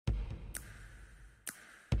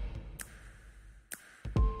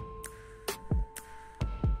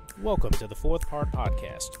Welcome to the Fourth Part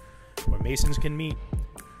Podcast, where Masons can meet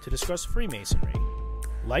to discuss Freemasonry,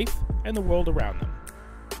 life, and the world around them.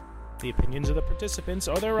 The opinions of the participants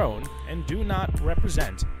are their own and do not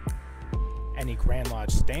represent any Grand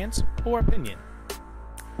Lodge stance or opinion.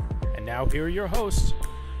 And now here are your hosts,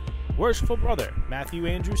 Worshipful Brother Matthew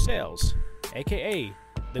Andrew Sales, a.k.a.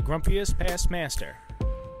 the Grumpiest Past Master,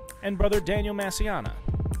 and Brother Daniel Massiana,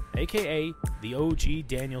 a.k.a. the OG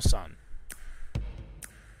Daniel Son.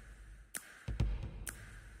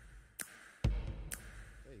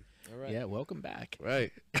 Right. Yeah, welcome back.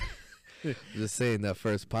 Right. Just saying that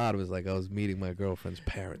first pod was like I was meeting my girlfriend's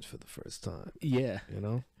parents for the first time. Yeah. You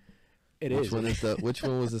know? It which is. One is which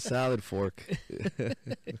one was the salad fork? It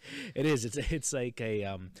is. It's like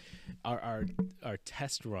a our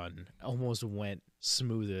test run almost went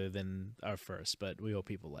smoother than our first, but we hope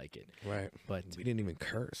people like it. Right. But we didn't even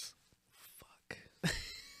curse. Fuck.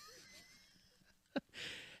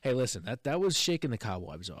 Hey, listen, that was shaking the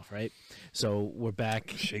cobwebs off, right? So we're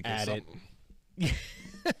back shaking at something. it.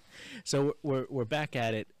 So we're back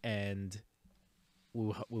at it, and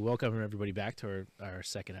we welcome everybody back to our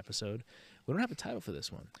second episode. We don't have a title for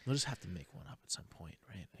this one. We'll just have to make one up at some point,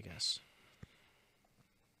 right? I guess.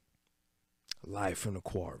 Live from the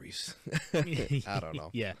quarries. I don't know.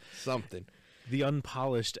 Yeah. Something. The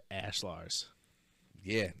unpolished ashlars.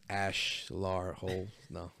 Yeah, ashlar hole.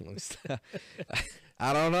 No.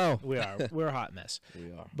 I don't know. We're a hot mess.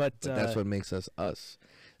 We are. But that's what makes us us.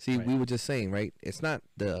 See, right. We were just saying, right? It's not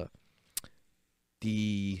the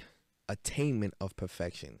attainment of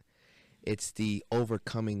perfection. It's the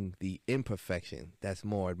overcoming the imperfection that's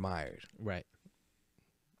more admired. Right.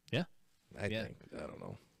 Yeah. I think. I don't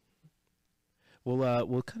know.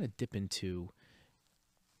 We'll kind of dip into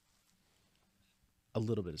a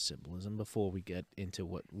little bit of symbolism before we get into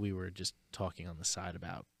what we were just talking on the side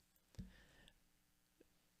about.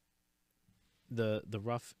 The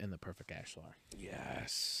rough and the perfect ashlar.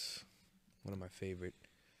 Yes. One of my favorite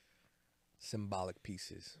symbolic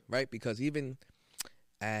pieces, right? Because even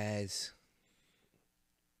as,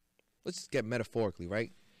 let's just get metaphorically,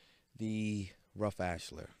 right? The rough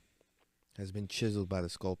ashlar has been chiseled by the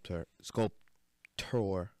sculptor,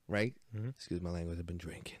 right? Mm-hmm. Excuse my language, I've been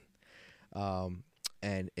drinking.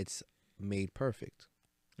 And it's made perfect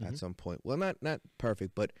at some point. Well, not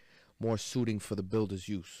perfect, but more suiting for the builder's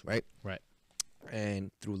use, right? Right. And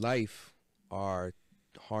through life, our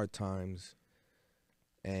hard times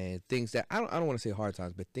and things that I don't want to say hard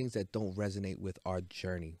times, but things that don't resonate with our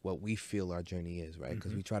journey, what we feel our journey is, right?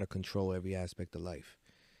 Because we try to control every aspect of life,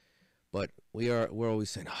 but we're always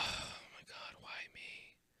saying, "Oh my God, why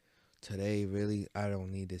me today? Really, I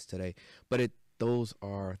don't need this today." But those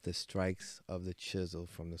are the strikes of the chisel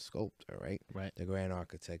from the sculptor, right? Right. The grand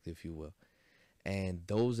architect, if you will, and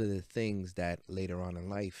those are the things that later on in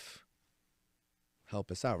life help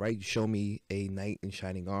us out, right? You show me a knight in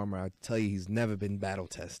shining armor, I'll tell you he's never been battle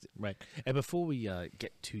tested. Right. And before we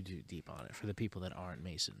get too deep on it, for the people that aren't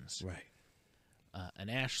Masons, Right. An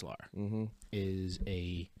ashlar is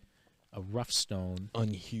a rough stone,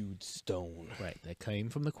 Unhewed stone. right, that came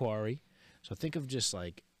from the quarry. So think of just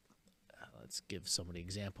like, let's give somebody an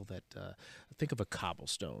example that, think of a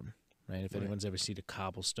cobblestone, right? If anyone's ever seen a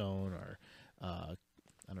cobblestone or,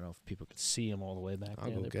 I don't know if people could see them all the way back I'll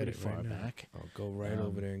there. go They're get pretty it far right now. back. I'll go right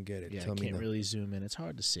over there and get it. Yeah, Tell I me can't really zoom in. It's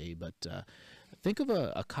hard to see, but think of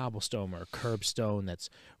a cobblestone or a curbstone that's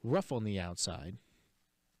rough on the outside,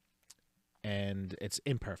 and it's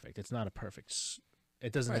imperfect. It's not a perfect.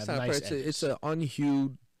 It doesn't have nice edges. It's an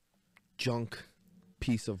unhewed junk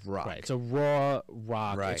piece of rock. Right. It's a raw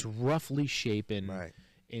rock. Right. It's roughly shapen Right.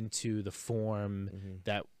 into the form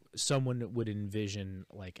that someone would envision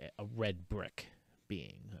like a red brick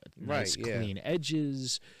being. Nice, Right, yeah. clean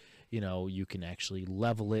edges. You know, you can actually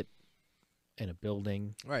level it in a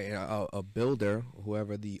building. Right. A builder,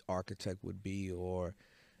 whoever the architect would be, or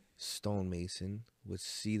stonemason, would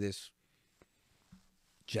see this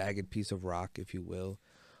jagged piece of rock, if you will,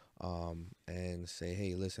 and say,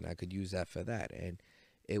 hey, listen, I could use that for that. And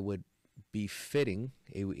it would be fitting.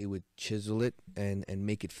 It would chisel it and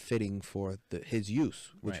make it fitting for his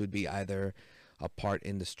use, which would be either a part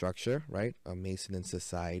in the structure, right? A mason in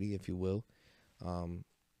society, if you will.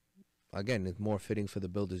 Again, it's more fitting for the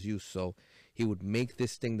builder's use. So he would make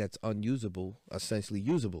this thing that's unusable essentially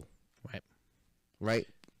usable. Right. Right?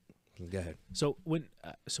 Go ahead. So when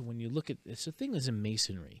you look at it's the thing is in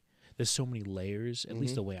Masonry, there's so many layers, at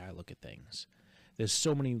least the way I look at things. There's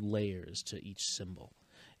so many layers to each symbol.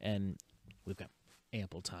 And we've got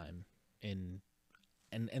ample time in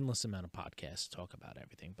an endless amount of podcasts to talk about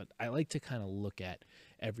everything. But I like to kind of look at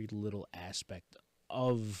every little aspect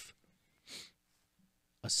of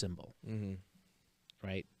a symbol, Mm-hmm.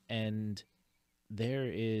 right? And there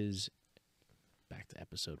is, back to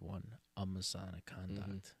episode 1, Masonic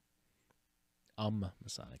conduct.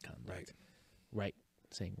 Masonic conduct. Right. Right.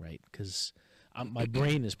 Saying right, because my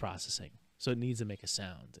brain is processing, so it needs to make a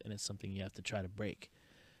sound, and it's something you have to try to break.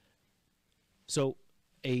 So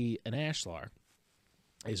an ashlar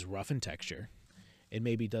is rough in texture. It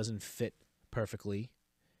maybe doesn't fit perfectly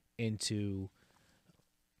into,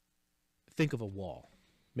 think of a wall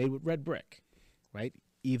made with red brick, right?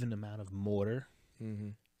 Even amount of mortar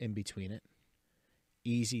in between it.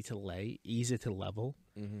 Easy to lay, easy to level,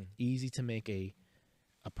 easy to make a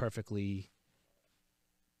perfectly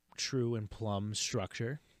true and plumb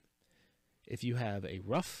structure. If you have a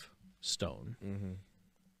rough stone,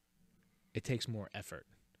 it takes more effort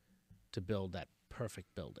to build that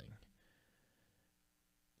perfect building.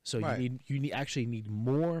 So you actually need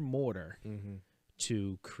more mortar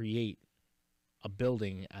to create a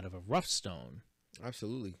building out of a rough stone.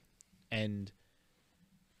 Absolutely. And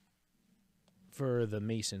for the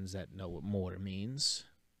Masons that know what mortar means,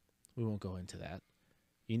 we won't go into that.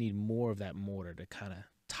 You need more of that mortar to kind of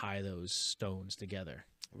tie those stones together.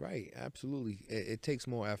 Right. Absolutely. It takes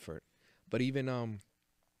more effort. But even as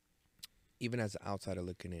an outsider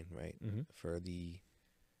looking in, right, for the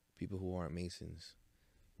people who aren't Masons,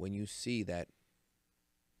 when you see that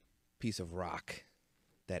piece of rock,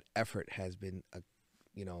 that effort has been,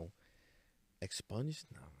 expunged.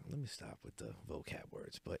 No, let me stop with the vocab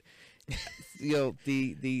words. But the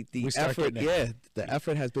effort, the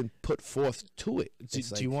effort has been put forth to it.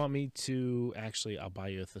 Do you want me to actually? I'll buy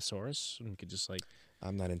you a thesaurus, and we could just like.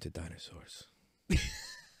 I'm not into dinosaurs.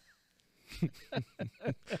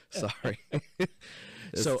 Sorry.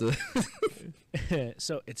 So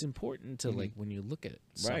it's important to like when you look at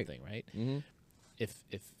something, right?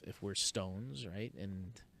 If we're stones, right,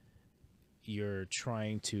 and you're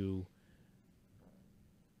trying to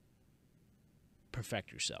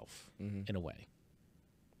perfect yourself in a way,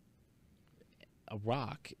 a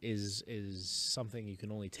rock is something you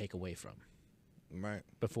can only take away from, right,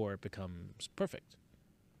 before it becomes perfect,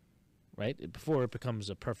 right? Before it becomes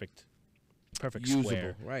a perfect usable,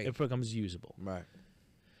 square, right? It becomes usable, right.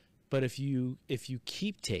 But if you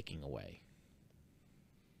keep taking away,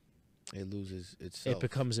 it loses itself. it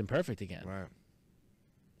becomes imperfect again, right?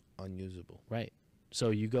 Unusable, right? So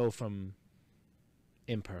you go from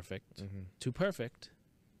imperfect to perfect,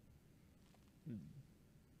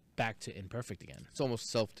 back to imperfect again. It's almost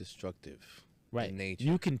self-destructive, right? In nature.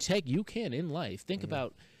 You can in life think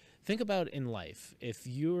about in life, if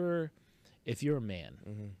you're a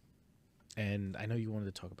man, and I know you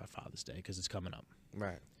wanted to talk about Father's Day because it's coming up,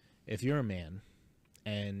 right? If you're a man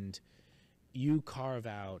and you carve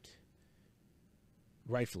out,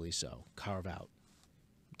 rightfully so,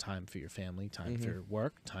 time for your family, time for your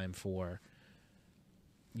work, time for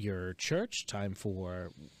your church, time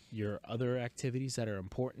for your other activities that are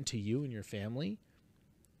important to you and your family,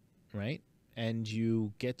 right? And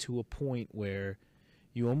you get to a point where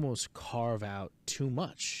you almost carve out too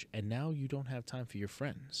much, and now you don't have time for your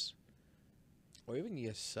friends. Or even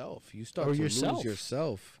yourself. You start to lose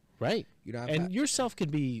yourself. Right. You don't have and yourself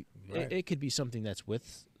could be, right. It could be something that's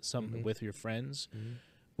with with your friends,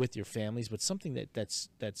 with your families, but something that's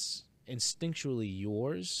instinctually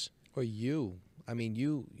yours. Or you. I mean,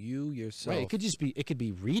 you yourself. Right. It could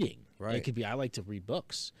be reading. Right. It could be, I like to read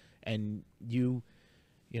books, and you're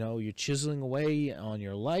chiseling away on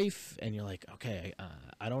your life, and you're like, okay,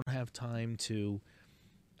 I don't have time to,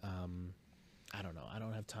 I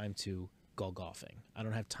don't have time to go golfing. I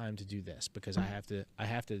don't have time to do this because I have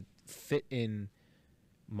to fit in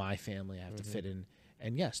my family. I have to fit in.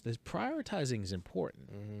 And yes, this prioritizing is important.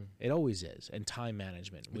 It always is. And time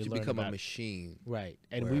management. But you become a machine. Right.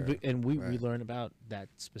 And we learn about that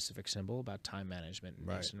specific symbol, about time management in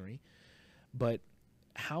Masonry. But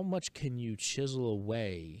how much can you chisel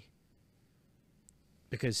away?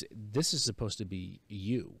 Because this is supposed to be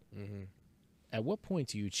you. At what point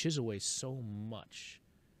do you chisel away so much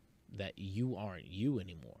that you aren't you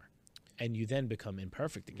anymore, and you then become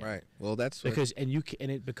imperfect again? Right. Well, that's because and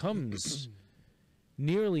it becomes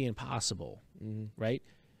nearly impossible, right?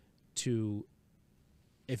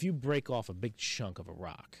 If you break off a big chunk of a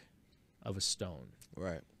rock, of a stone,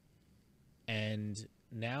 right, and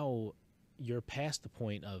now you're past the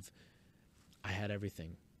point of, I had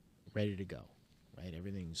everything ready to go, right?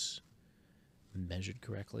 Everything's measured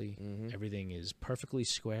correctly. Everything is perfectly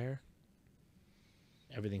square.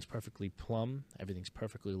 Everything's perfectly plumb. Everything's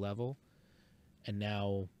perfectly level. And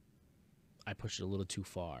now I pushed it a little too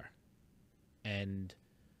far. And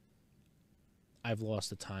I've lost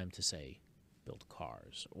the time to, say, build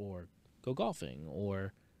cars or go golfing,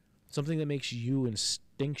 or something that makes you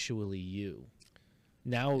instinctually you.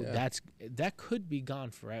 Now that could be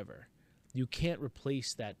gone forever. You can't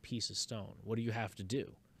replace that piece of stone. What do you have to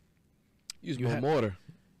do? Use more mortar.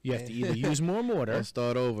 You have to either use more mortar or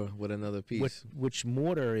start over with another piece. Which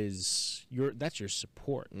mortar is that's your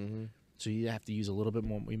support. Mm-hmm. So you have to use a little bit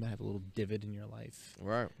more. You might have a little divot in your life,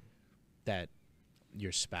 right? That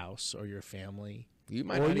your spouse or your family, you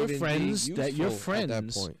might or not your even friends, be that your useful at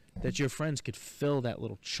friends, that point. that your friends could fill that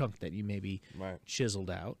little chunk that you maybe right. chiseled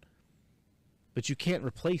out. But you can't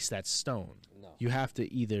replace that stone. No. You have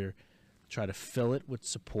to either try to fill it with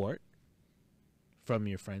support from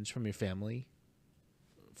your friends, from your family,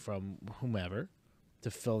 from whomever, to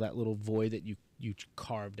fill that little void that you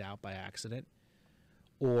carved out by accident,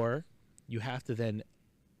 or you have to then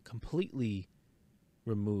completely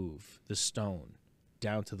remove the stone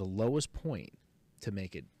down to the lowest point to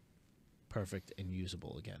make it perfect and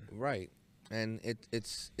usable again. Right. And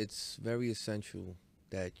it's very essential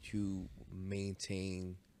that you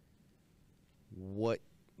maintain what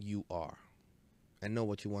you are and know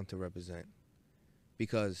what you want to represent.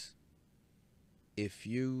 Because if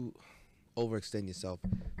you overextend yourself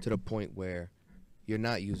to the point where you're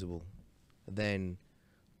not usable, then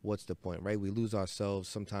what's the point, right? We lose ourselves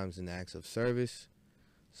sometimes in acts of service,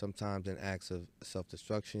 sometimes in acts of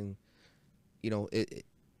self-destruction. You know,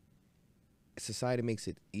 society makes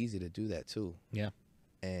it easy to do that too. Yeah.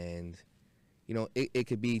 And, you know, it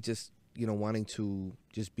could be just, you know, wanting to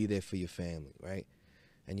just be there for your family, right?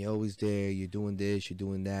 And you're always there, you're doing this, you're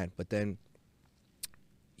doing that, but then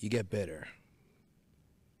you get bitter,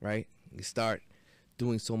 right? You start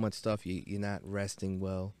doing so much stuff, you're not resting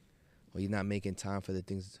well, or you're not making time for the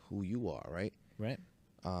things who you are, right? Right.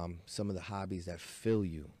 Some of the hobbies that fill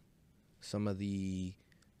you, some of the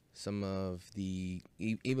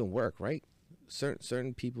even work, right?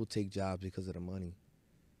 Certain people take jobs because of the money,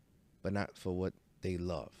 but not for what they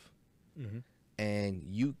love. Mm-hmm. And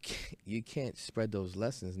you can't spread those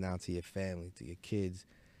lessons now to your family, to your kids,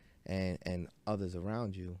 and others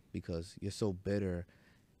around you, because you're so bitter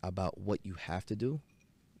about what you have to do.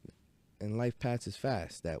 And life passes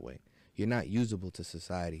fast that way. You're not usable to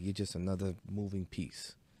society. You're just another moving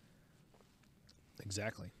piece.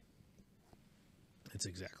 Exactly. It's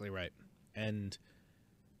exactly right. And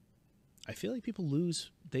I feel like people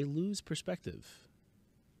lose perspective.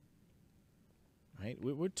 Right?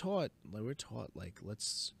 We're taught like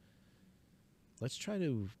let's try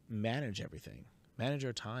to manage everything. Manage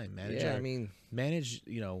our time, manage,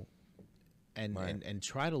 you know, and, right. and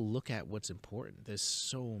try to look at what's important. There's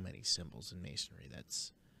so many symbols in Masonry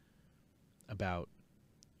that's about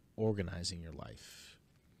organizing your life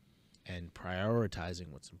and prioritizing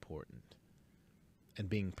what's important and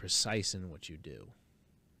being precise in what you do.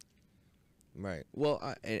 Right.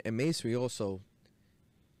 Well, and Masonry also,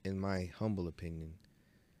 in my humble opinion,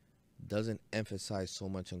 doesn't emphasize so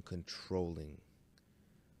much on controlling,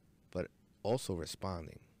 but also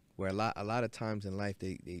responding. Where a lot of times in life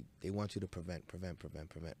they want you to prevent,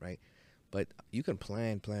 right? But you can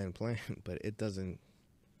plan, but it doesn't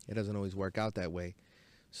always work out that way.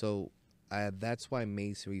 So that's why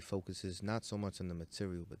Masonry focuses not so much on the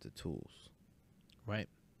material but the tools. Right.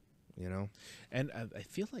 You know? And I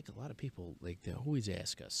feel like a lot of people, like, they always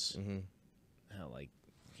ask us, like,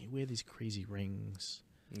 you wear these crazy rings.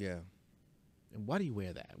 Yeah. And why do you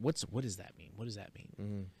wear that? What does that mean? What does that mean?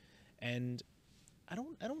 Mm-hmm. And I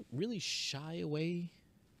don't really shy away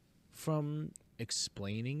from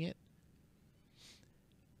explaining it.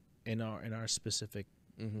 In our specific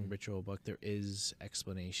ritual book, there is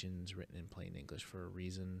explanations written in plain English for a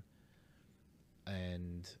reason.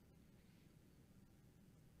 And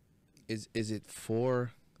is it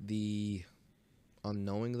for the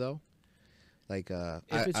unknowing though? Like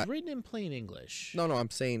if it's written in plain English. No, I'm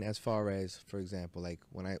saying as far as, for example, like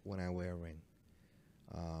when I wear a ring,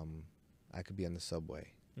 I could be on the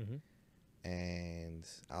subway, and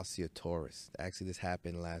I'll see a tourist. Actually, this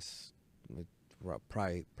happened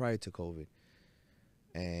prior to COVID,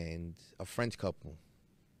 and a French couple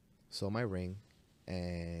saw my ring,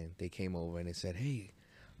 and they came over and they said, "Hey,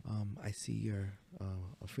 I see you're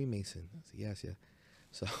a Freemason." I said, "Yes, yeah."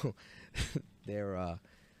 So they're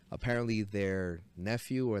apparently their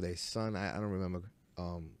nephew or their son, I don't remember,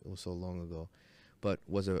 it was so long ago, but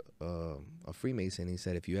was a Freemason. He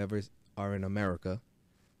said, if you ever are in America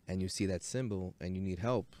and you see that symbol and you need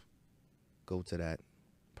help, go to that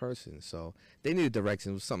person. So they needed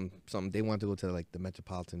directions. It was something they wanted to go to, like the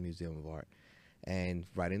Metropolitan Museum of Art. And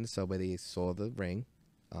right in the subway, they saw the ring.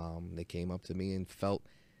 They came up to me and felt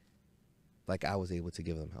like I was able to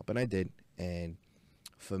give them help. And I did. And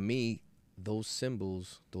for me, those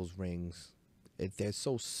symbols, those rings, they're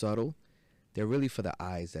so subtle. They're really for the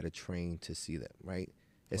eyes that are trained to see them, right?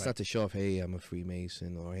 It's not to show off, hey, I'm a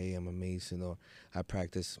Freemason, or hey, I'm a Mason, or I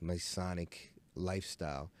practice Masonic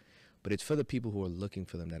lifestyle. But it's for the people who are looking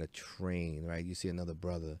for them, that are trained, right? You see another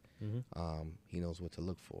brother, he knows what to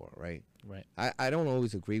look for, right? Right. I don't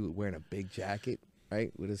always agree with wearing a big jacket,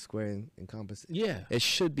 right, with a square and compass. Yeah. It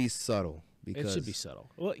should be subtle. Because It should be subtle.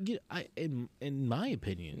 Well, in my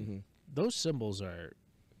opinion, those symbols are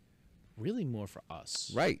really more for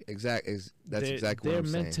us. Right, exactly. That's exactly what I'm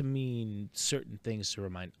saying. They're meant to mean certain things to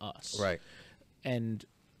remind us. Right. And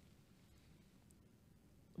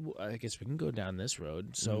I guess we can go down this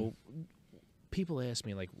road. So people ask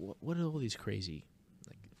me, like, what are all these crazy,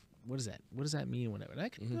 like, what is that? What does that mean? Whatever. And I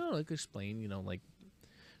can, explain, like,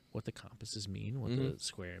 what the compasses mean, what the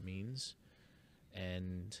square means.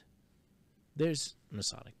 And there's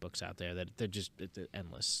Masonic books out there that they're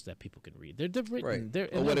endless, that people can read. They're written. Right. They're,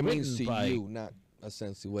 or what it written means to by, you, not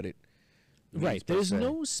essentially what it means. Right. There's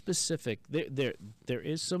no specific. There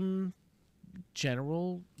is some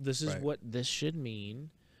general. This is what this should mean.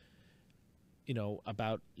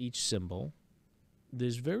 About each symbol.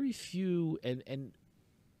 There's very few, and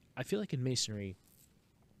I feel like in Masonry,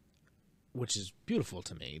 which is beautiful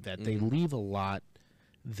to me, that they leave a lot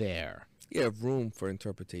there. Yeah, room for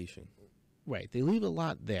interpretation. Right, they leave a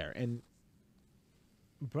lot there, and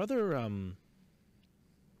a brother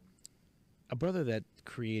that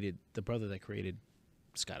created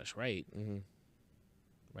Scottish Rite,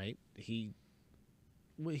 right? He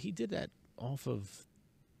did that off of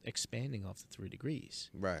expanding off the 3 degrees.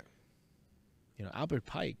 Right. Albert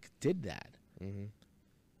Pike did that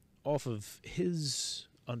off of his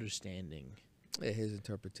understanding. Yeah, his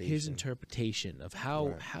interpretation of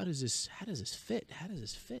how does this fit?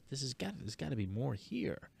 This has got to be more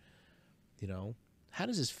here. How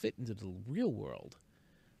does this fit into the real world?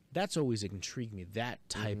 That's always intrigued me. That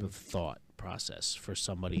type of thought process for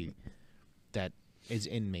somebody that is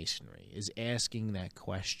in Masonry, is asking that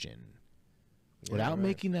question without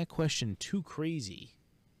making that question too crazy.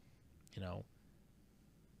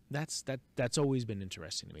 That's always been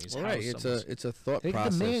interesting to me. It's a thought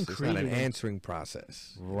process. It's not an answering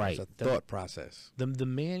process. Right. It's a thought process. The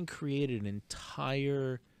man created an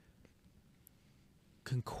entire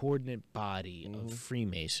concordant body of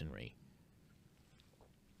Freemasonry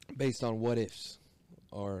based on what ifs,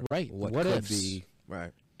 or what could ifs. be,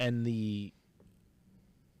 right? And the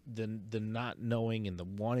not knowing and the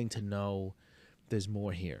wanting to know. There's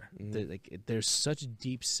more here. There's such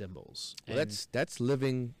deep symbols. Well, that's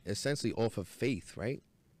living essentially off of faith, right?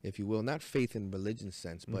 If you will, not faith in religion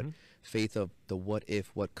sense, but faith of the what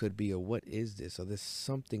if, what could be, or what is this? Or there's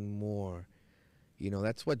something more.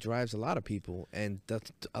 That's what drives a lot of people, and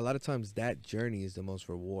a lot of times that journey is the most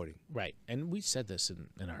rewarding. Right, and we said this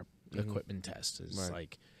in our equipment test. It's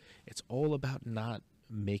like it's all about not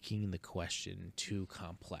making the question too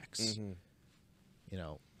complex.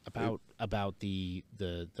 About the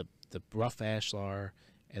rough ashlar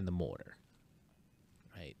and the mortar,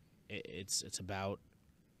 right? It's about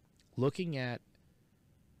looking at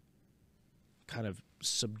kind of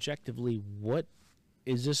subjectively what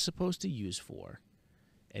is this supposed to use for,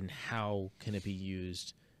 and how can it be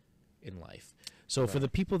used in life. So for the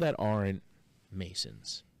people that aren't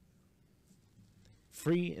Masons,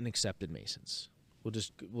 free and accepted Masons,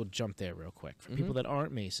 we'll jump there real quick. For people that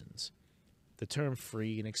aren't Masons, the term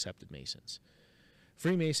free and accepted Masons.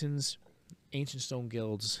 Freemasons, ancient stone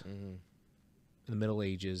guilds in the Middle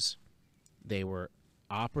Ages, they were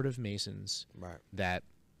operative Masons that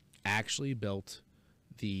actually built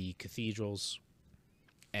the cathedrals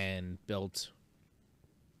and built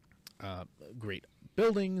great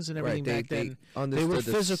buildings and everything back then. They were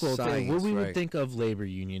physical. What we would think of labor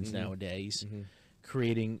unions nowadays,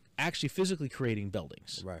 physically creating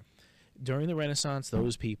buildings. Right. During the Renaissance,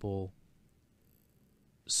 those people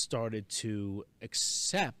started to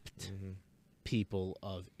accept people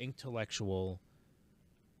of intellectual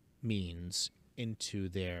means into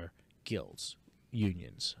their guilds,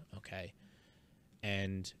 unions, okay?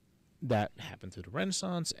 And that happened through the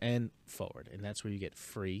Renaissance and forward. And that's where you get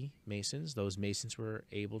free Masons. Those Masons were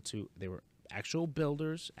they were actual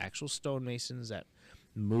builders, actual stonemasons that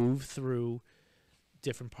moved through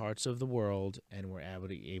different parts of the world and were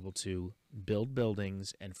able to build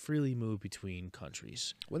buildings and freely move between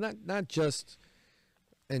countries. Well, not just,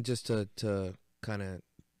 and just to kind of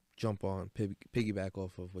jump on, piggyback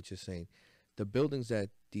off of what you're saying, the buildings that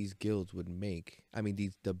these guilds would make,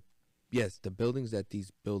 the buildings that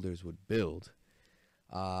these builders would build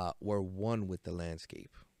were one with the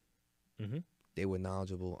landscape. They were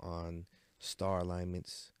knowledgeable on star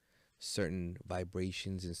alignments, certain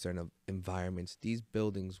vibrations in certain environments. These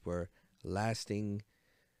buildings were lasting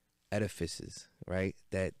edifices, right?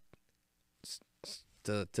 That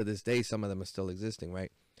to this day, some of them are still existing,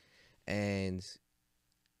 right? And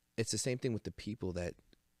it's the same thing with the people that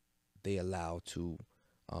they allow to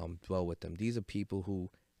dwell with them. These are people who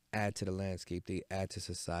add to the landscape. They add to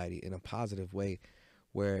society in a positive way,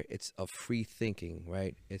 where it's a free thinking,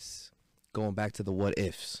 right? It's going back to the what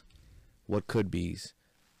ifs, what could be's.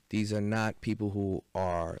 These are not people who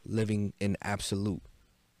are living in absolute.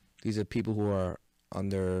 These are people who are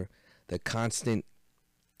under the constant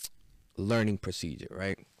learning procedure,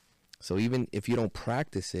 right? So even if you don't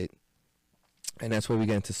practice it, and that's where we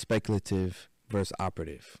get into speculative versus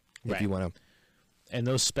operative. If Right. you want to, And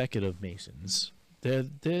those speculative Masons, they're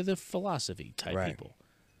the philosophy type Right. people,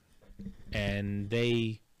 and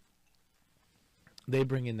they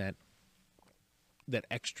bring in that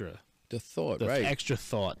extra the thought, the right? extra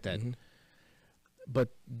thought that, Mhm.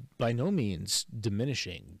 but by no means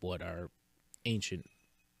diminishing what our ancient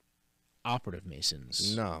operative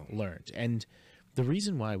Masons No. learned. And the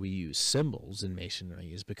reason why we use symbols in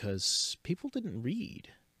Masonry is because people didn't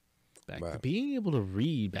read back then. Right. Being able to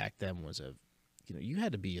read back then was you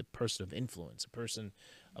had to be a person of influence, a person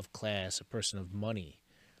of class, a person of money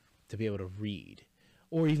to be able to read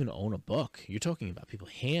or even own a book. You're talking about people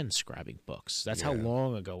hand scribing books. That's how Yeah.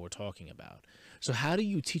 long ago we're talking about. So how do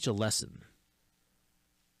you teach a lesson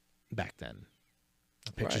back then?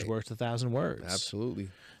 A picture's Right. worth 1,000 words. Absolutely.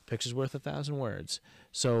 Picture's worth 1,000 words.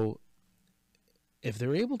 So if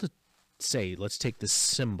they're able to say, let's take this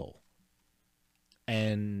symbol,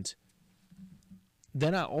 and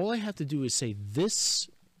then all I have to do is say this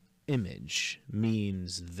image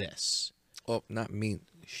means this. Oh, not me.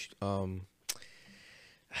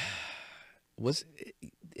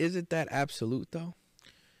 Is it that absolute though?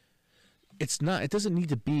 It's not. It doesn't need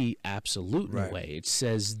to be absolute in Right. a way. It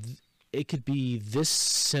says it could be this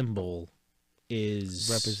symbol is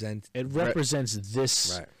It represents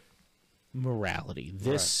this Right. morality,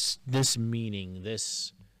 this meaning,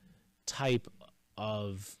 this type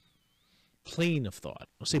of plane of thought.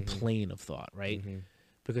 I'll say plane of thought, right? Mm-hmm.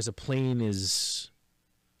 Because a plane is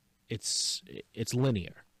it's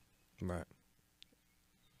linear, Right.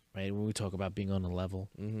 right? When we talk about being on a level.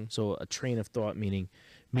 Mm-hmm. So a train of thought meaning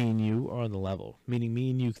me and you are on the level, meaning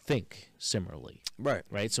me and you think similarly, Right.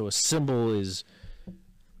 right? So a symbol is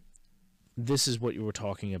this is what you were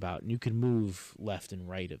talking about, and you can move left and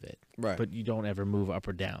right of it, Right. but you don't ever move up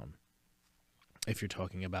or down. If you're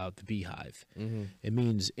talking about the beehive, Mm-hmm. it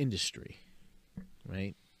means industry,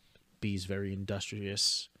 right? Bees very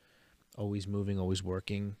industrious, always moving, always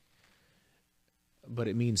working. But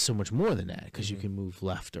it means so much more than that because you can move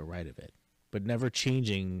left or right of it, but never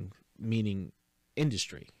changing meaning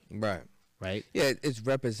industry, Right. right? Yeah, it's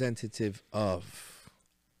representative of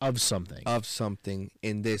Something.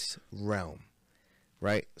 in this realm,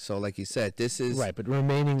 right? So, like you said, this is Right, but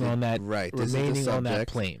remaining on that right. This is the remaining on that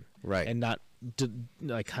subject. plane, Right. and not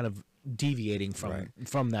like kind of deviating from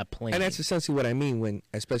Right. that plane. And that's essentially what I mean when,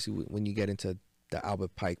 especially when you get into the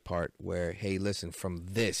Albert Pike part, where hey, listen, from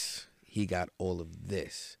this he got all of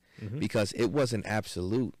this, because it wasn't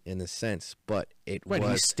absolute in a sense, but it right. He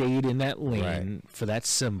was stayed in that lane for that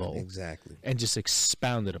symbol exactly and just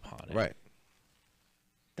expounded upon it. right.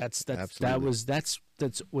 That's Absolutely.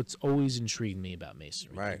 that's what's always intrigued me about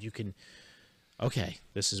Masonry. Right. You can, okay,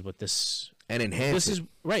 this is what this And enhance this it. is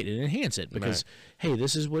right, and enhance it because hey,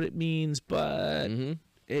 this is what it means, but Mm-hmm.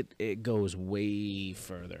 it goes way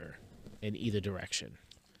further in either direction.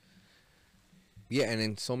 Yeah, and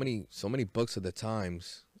in so many books of the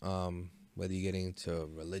times, whether you get into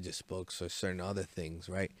religious books or certain other things,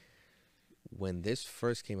 right? When this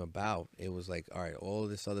first came about, it was like, all right, all of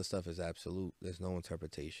this other stuff is absolute. There's no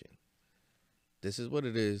interpretation. This is what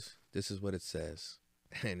it is. This is what it says.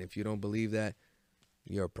 And if you don't believe that,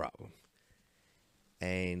 you're a problem.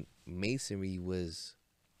 And Masonry was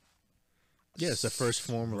Yeah, it's the first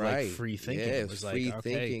form of like free thinking. Yeah, It was free like,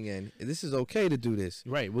 okay, thinking, and this is okay to do this.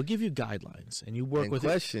 right, we'll give you guidelines, and you work And with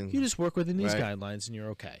question. it. You just work within these Right. guidelines, and you're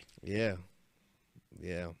okay. Yeah,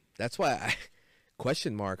 yeah. That's why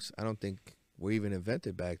question marks, I don't think were even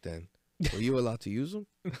invented back then. Were you allowed to use them?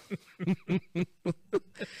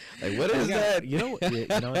 Like, what is that? You know what,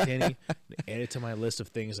 Danny? Add it to my list of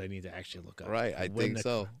things I need to actually look up. Right, I When think the-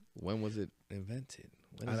 so. When was it invented?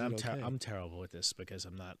 When is And it okay? I'm terrible with this because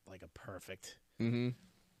I'm not like a perfect Mm-hmm.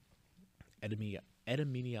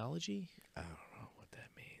 etymology. I don't know what that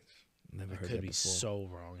means. Never I heard could that be before. so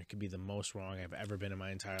wrong. It could be the most wrong I've ever been in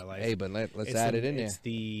my entire life. Hey, but let's It's add the- it in there. It's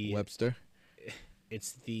the Webster.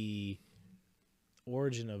 it's the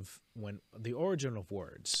origin of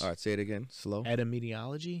words. All right, say it again, slow.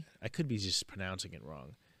 Etymology. I could be just pronouncing it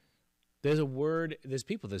wrong. There's a word. There's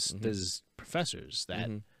people. There's professors that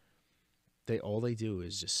all they do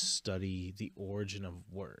is just study the origin of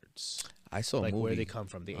words. I saw a like movie where they come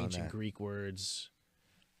from, the on ancient that. Greek words,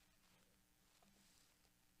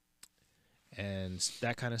 and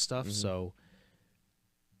that kind of stuff. So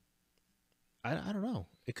I don't know.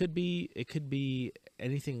 It could be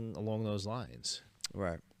anything along those lines.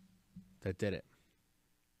 Right. That did it.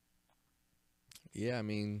 Yeah, I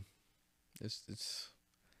mean, it's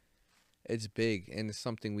big, and it's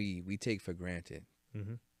something we take for granted.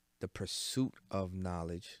 Mm-hmm. The pursuit of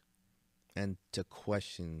knowledge and to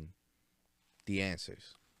question the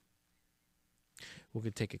answers. We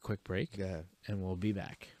could take a quick break, Go ahead. and we'll be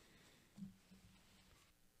back.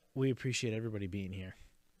 We appreciate everybody being here.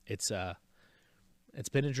 It's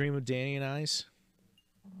been a dream of Danny and I's.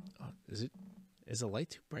 Oh, is the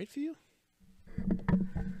light too bright for you?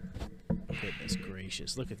 Goodness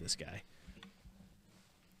gracious! Look at this guy.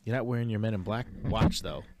 You're not wearing your Men in Black watch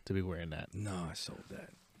though to be wearing that. No, I sold that.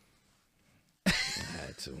 I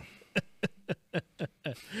had to.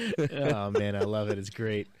 Oh man, I love it. It's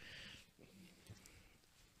great.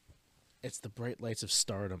 It's the bright lights of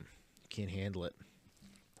stardom. You can't handle it.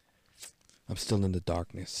 I'm still in the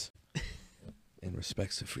darkness in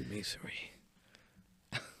respects to Freemasonry.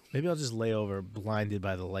 Maybe I'll just lay over blinded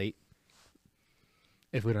by the light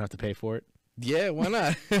if we don't have to pay for it. Yeah, why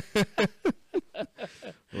not?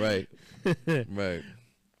 Right. Right.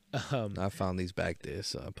 I found these back there,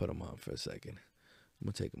 so I put them on for a second. I'm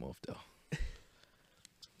going to take them off, though.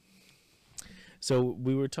 So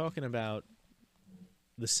we were talking about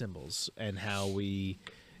the symbols and how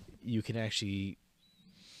you can actually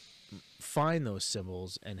find those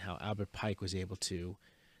symbols, and how Albert Pike was able to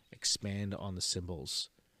expand on the symbols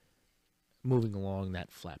moving along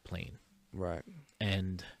that flat plane. Right.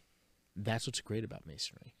 And that's what's great about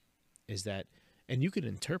Masonry, is that, and you can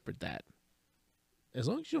interpret that as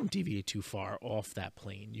long as you don't deviate too far off that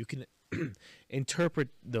plane. You can interpret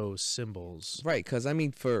those symbols, Right, because, I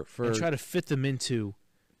mean, for and try to fit them into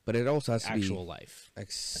but it also has to actual be life.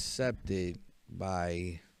 accepted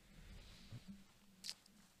by,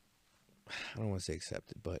 I don't want to say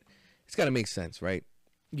accepted, but it's got to make sense, right?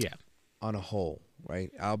 Yeah. On a whole, right?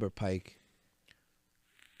 Albert Pike,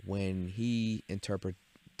 when he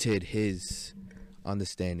interpreted his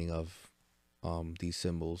understanding of these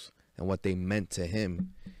symbols and what they meant to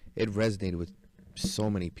him, it resonated with so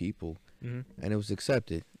many people, and it was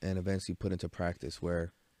accepted and eventually put into practice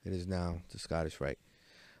where it is now the Scottish Rite.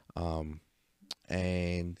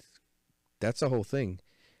 And that's the whole thing.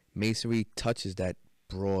 Masonry touches that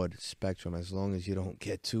broad spectrum as long as you don't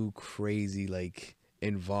get too crazy, like,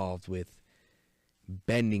 involved with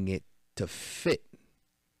bending it to fit,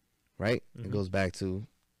 right? It goes back to,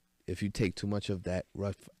 if you take too much of that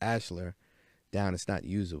rough ashlar down, it's not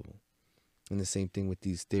usable. And the same thing with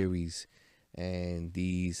these theories and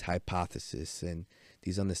these hypotheses and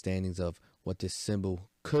these understandings of what this symbol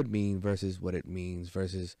could mean versus what it means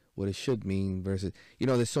versus what it should mean versus, you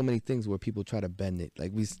know, there's so many things where people try to bend it.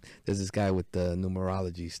 Like, there's this guy with the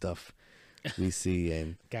numerology stuff we see,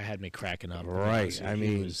 and Guy had me cracking up. Right, I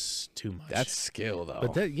mean, it was too much. that's skill, though.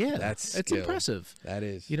 But that's it's skill. impressive. That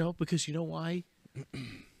is. You know, because you know why?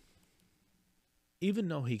 Even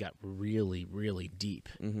though he got really, really deep,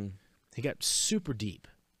 he got super deep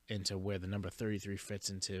into where the number 33 fits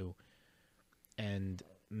into, and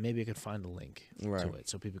maybe I could find a link to it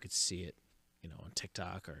so people could see it, you know, on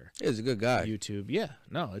TikTok or He's a good guy. YouTube. Yeah,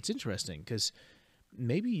 no, it's interesting because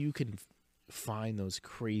maybe you can find those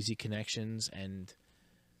crazy connections, and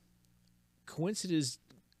coincidences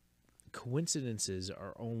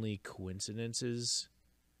are only coincidences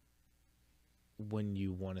when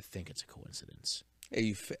you want to think it's a coincidence.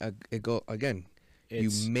 Hey, you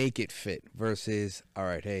make it fit versus, all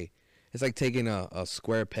right, hey, it's like taking a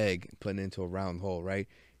square peg and putting it into a round hole, right?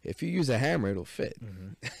 If you use a hammer, it'll fit.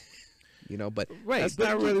 You know, but that's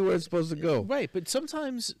not really where it's supposed to go. Right, but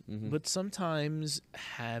sometimes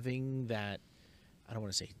having that, I don't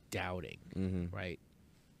want to say doubting, right?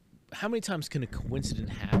 How many times can a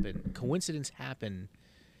coincidence happen,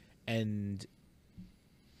 and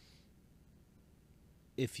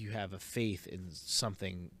if you have a faith in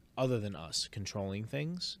something other than us controlling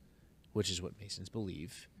things, which is what Masons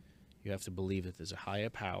believe, you have to believe that there's a higher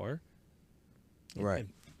power. Right.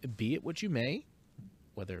 And be it what you may,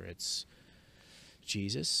 whether it's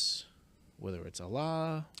Jesus, whether it's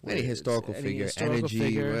Allah, Any historical figure,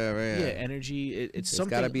 energy, energy. It's It's something.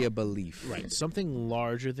 got to be a belief. Right, something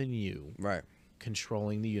larger than you, Right.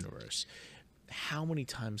 controlling the universe. how many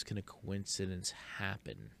times can a coincidence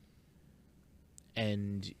happen?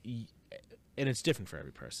 And it's different for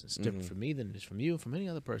every person. It's different for me than it is from you, from any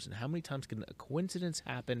other person. How many times can a coincidence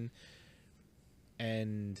happen?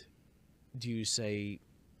 And do you say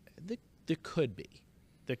there could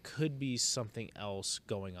be something else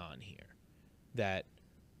going on here that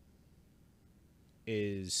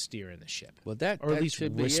is steering the ship? Well, that or at least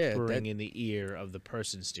should whispering in the ear of the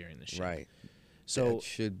person steering the ship. Right. So that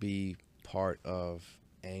should be part of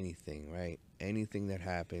anything, right? Anything that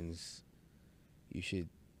happens, you should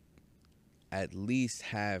at least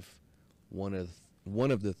have one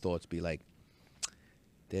of the thoughts be like,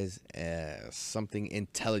 there's something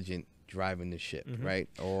intelligent driving the ship, right?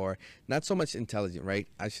 Or not so much intelligent, right?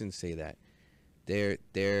 I shouldn't say that. There's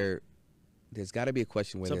got to be a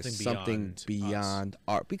question where there's something beyond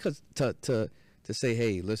art, because to say,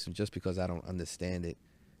 hey, listen, just because I don't understand it,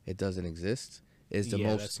 it doesn't exist, is the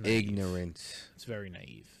most ignorant. It's very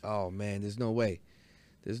naive. Oh man, there's no way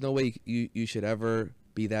you should ever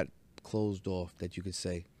be that closed off that you could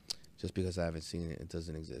say, just because I haven't seen it, it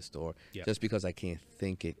doesn't exist, or just because I can't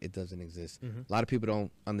think it, it doesn't exist. A lot of people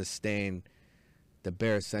don't understand the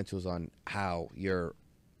bare essentials on how your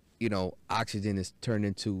oxygen is turned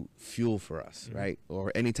into fuel for us, right?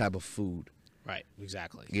 Or any type of food. Right,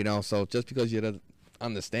 exactly. So just because you don't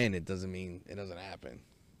understand it doesn't mean it doesn't happen.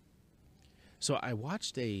 So I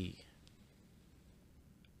watched I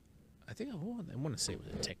want to say it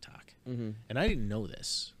was a TikTok. And I didn't know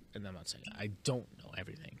this, and I'm not saying I don't know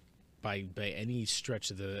everything by any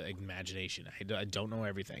stretch of the imagination. I don't know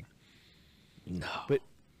everything. No. But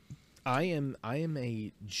I am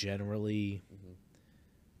a generally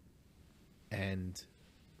and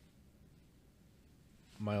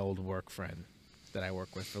my old work friend that I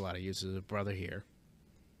work with for a lot of years is a brother here.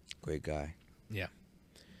 Great guy. Yeah.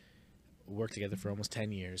 Worked together for almost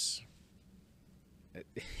 10 years.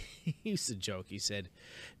 He used to joke. He said,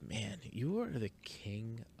 "Man, you are the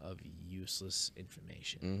king of useless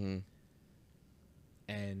information."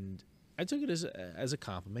 And I took it as a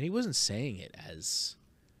compliment. He wasn't saying it as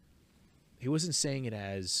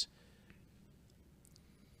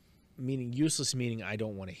meaning useless, meaning I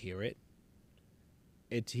don't want to hear it.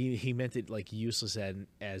 He meant it like useless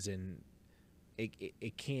as in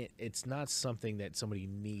it can't. It's not something that somebody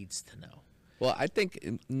needs to know. Well, I think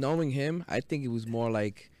knowing him, I think it was more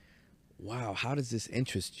like, wow, how does this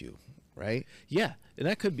interest you, right? Yeah, and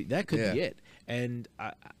that could be it. And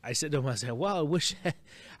I said to him, I said, well, I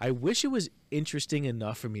wish it was interesting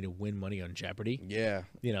enough for me to win money on Jeopardy. Yeah.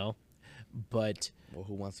 But well,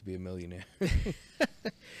 who wants to be a millionaire?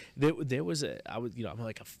 there was I'm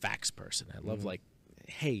like a facts person. I love like,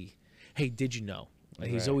 hey, did you know?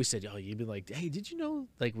 Like he's always said, you'd be like, hey, did you know?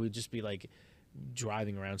 Like we'd just be like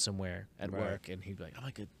driving around somewhere at work, and he'd be like, oh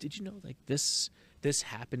my god, did you know like this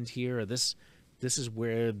happened here, or this is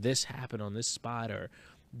where this happened on this spot, or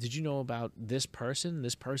did you know about this person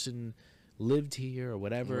lived here or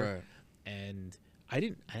whatever. And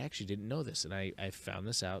I actually didn't know this, and I found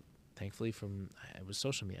this out thankfully from, it was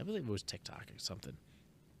social media, I believe it was TikTok or something,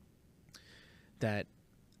 that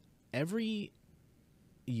every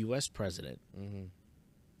US president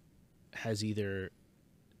has either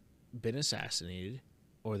been assassinated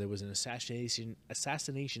or there was an assassination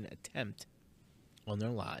attempt on their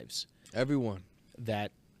lives. Everyone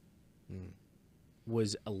that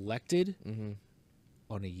was elected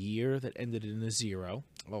on a year that ended in a 0.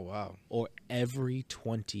 Oh, wow. Or every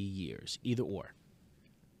 20 years, either or.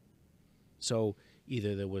 So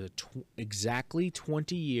either there was exactly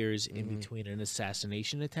 20 years in between an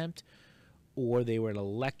assassination attempt, or they were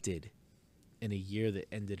elected in a year that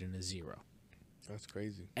ended in a 0. That's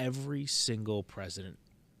crazy. Every single president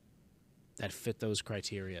that fit those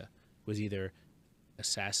criteria was either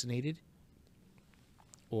assassinated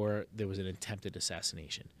or there was an attempted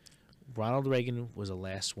assassination. Ronald Reagan was the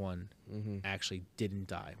last one, actually didn't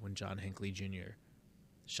die when John Hinckley Jr.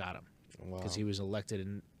 shot him. Because he was elected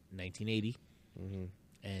in 1980,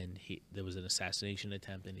 and there was an assassination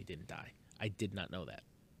attempt and he didn't die. I did not know that.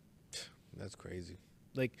 That's crazy.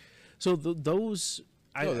 Like, so those...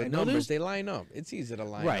 the numbers, they line up. It's easy to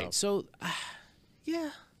line up. Right, so, yeah.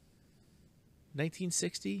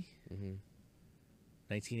 1960,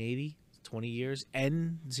 1980, 20 years,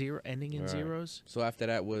 ending in zeros. So after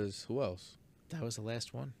that was, who else? That was the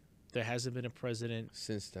last one. There hasn't been a president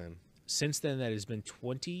since then. Since then that has been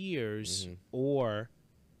 20 years or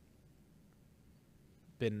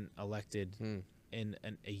been elected in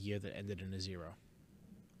a year that ended in a 0.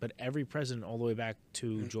 But every president all the way back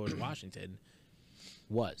to George Washington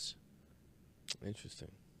was.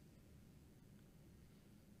 Interesting.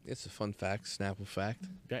 It's a fun fact, Snapple fact.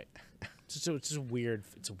 Right. It's a weird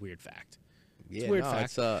fact. Yeah, It's a weird no,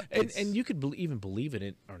 fact. And you could even believe in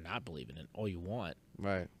it or not believe in it all you want.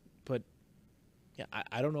 right. But yeah,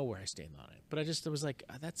 I don't know where I stand on it. But I just was like,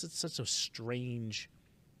 such a strange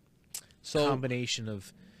combination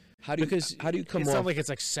of how do you come it's off? not like it's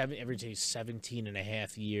like every day 17 and a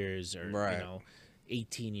half years or Right.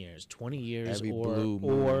 18 years, 20 years, Every or blue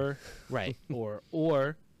moon. right,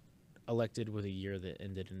 or elected with a year that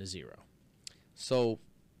ended in a 0. So,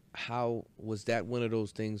 how was that one of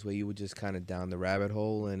those things where you were just kind of down the rabbit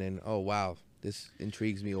hole and then, oh wow, this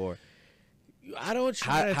intrigues me, or I don't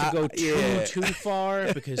try not to go too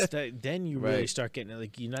far because then you really Right. start getting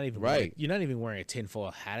like you're not even Right. you're not even wearing a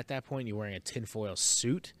tinfoil hat at that point. You're wearing a tinfoil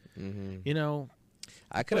suit. mm-hmm. You know,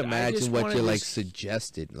 I could But I just imagine what wanna you're like just-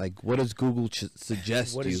 suggested. Like, what does Google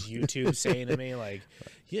suggest what you? is YouTube saying to me? Like,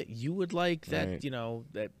 yeah, you would like that. Right.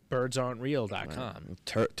 That birdsaren'treal.com.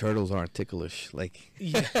 Turtles aren't ticklish. Like,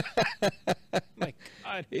 Yeah. My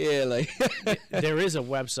God. yeah, like There is a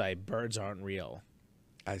website, Birds Aren't Real.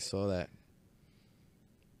 I saw that.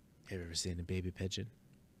 Have you ever seen a baby pigeon?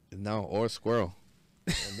 No, or a squirrel,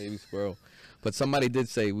 or baby squirrel. But somebody did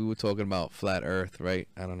say we were talking about flat Earth, right?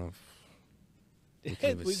 I don't know. If we can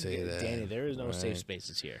even say that. Danny, there is no Right. safe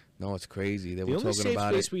spaces here. No, it's crazy. They The were only talking safe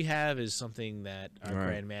about space it. we have is something that our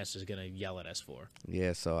Right. grandmaster is going to yell at us for.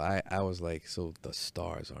 Yeah, so I was like, so the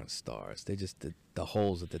stars aren't stars. They're just the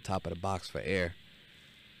holes at the top of the box for air.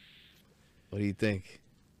 What do you think?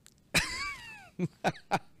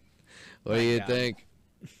 What do you God. think?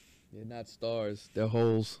 They're not stars. They're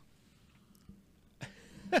holes.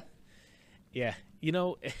 Yeah,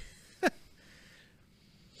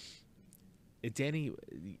 Danny,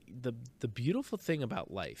 the beautiful thing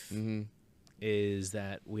about life Mm-hmm. is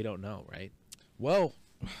that we don't know, right? Well,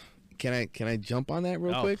 can I jump on that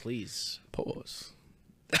real quick? Please. Pause.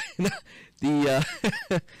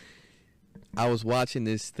 I was watching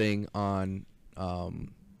this thing on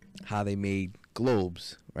how they made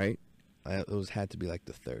globes, right? It had to be like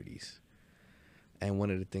the 30s. And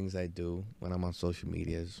one of the things I do when I'm on social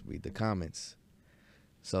media is read the comments.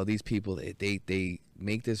 So these people, they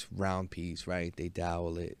make this round piece, right? They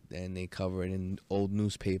dowel it, and they cover it in old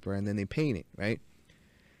newspaper, and then they paint it, right?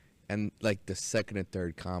 And like the second and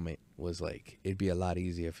third comment was like, it'd be a lot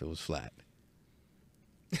easier if it was flat.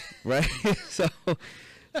 Right? So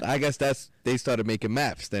I guess they started making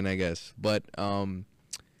maps then, I guess. But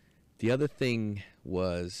the other thing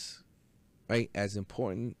was, right, as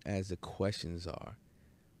important as the questions are,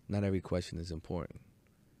 not every question is important.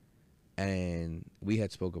 And we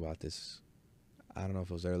had spoke about this, I don't know if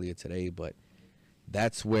it was earlier today, but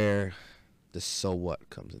that's where the so what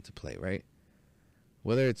comes into play, right?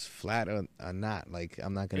 Whether it's flat or not, like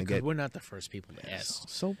I'm not gonna get. We're not the first people to ask.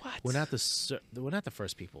 So what? We're not the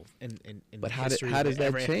first people in But how history does that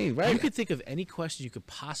ever- change, right? You could think of any question you could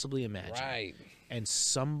possibly imagine, Right. and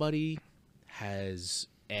somebody has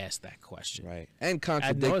asked that question, Right. And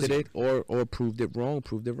contradicted it or proved it wrong,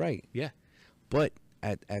 proved it right. Yeah. But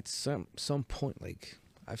at some point, like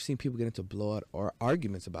I've seen people get into blowout or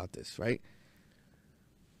arguments about this, right?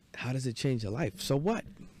 How does it change your life? So what?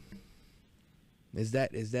 Is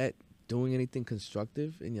that doing anything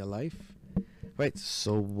constructive in your life? Right?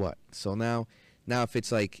 So what? So now if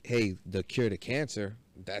it's like, hey, the cure to cancer,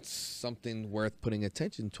 that's something worth putting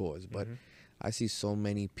attention towards. But I see so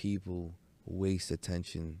many people waste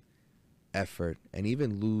attention, effort, and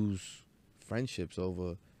even lose friendships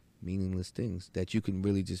over meaningless things that you can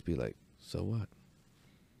really just be like, so what?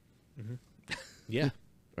 Yeah.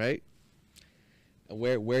 Right?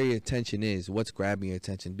 Where your attention is, what's grabbing your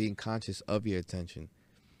attention, being conscious of your attention.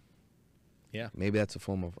 Yeah. Maybe that's a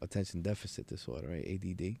form of attention deficit disorder, right?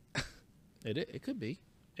 ADD. It could be.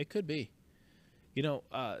 It could be.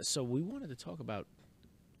 So we wanted to talk about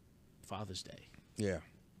Father's Day. Yeah.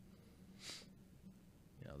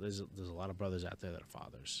 There's a lot of brothers out there that are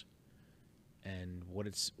fathers, and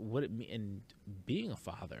and being a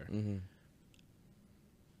father, Mm-hmm.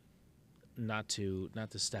 not to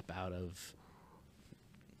step out of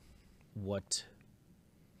what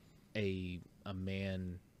a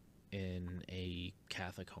man in a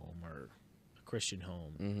Catholic home or a Christian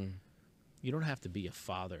home. Mm-hmm. You don't have to be a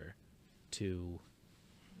father to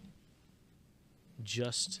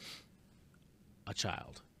just a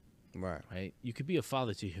child, Right. right? You could be a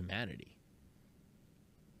father to humanity,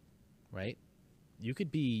 right? You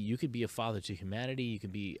could be a father to humanity. You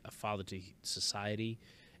could be a father to society,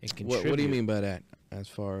 and contribute. What do you mean by that? As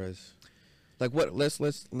far as like what?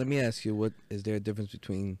 Let me ask you. What is there a difference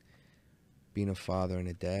between being a father and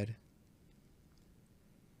a dad?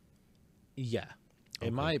 Yeah, Okay.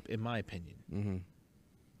 in my opinion. Mm-hmm.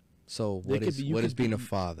 So They what could is be- you what is could being a be-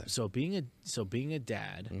 father? So being a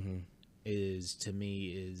dad Mm-hmm. is, to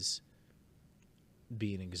me, is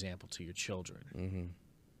be an example to your children. Mm-hmm.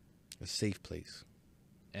 A safe place.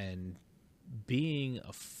 And being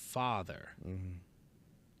a father, Mm-hmm.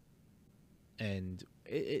 and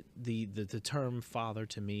the term father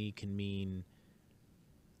to me can mean,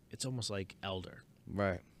 it's almost like elder.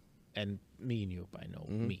 Right. And me and you by no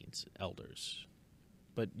Mhm. means elders,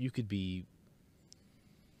 but you could be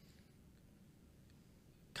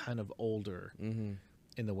kind of older Mm-hmm.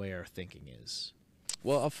 in the way our thinking is.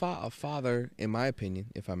 Well, a father, in my opinion,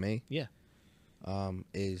 if I may, Yeah.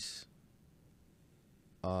 is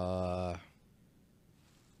an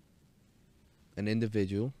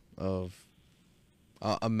individual of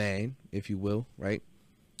a man, if you will, right,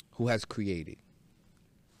 who has created.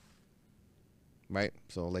 Right?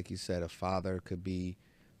 So, like you said, a father could be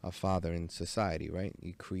a father in society, right?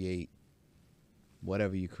 You create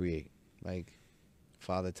whatever you create. Like,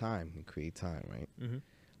 father time, you create time, right?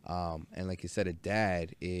 Mm-hmm. And like you said, a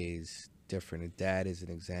dad is different. A dad is an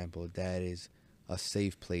example. A dad is a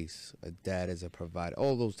safe place. A dad is a provider.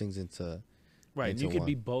 All those things into Right. And into you could one.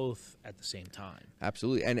 be both at the same time.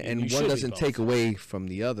 Absolutely. And You should one be doesn't take both. away from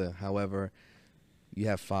the other. However, you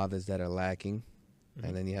have fathers that are lacking, Mhm.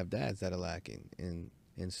 and then you have dads that are lacking in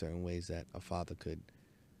certain ways that a father could,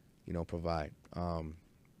 provide.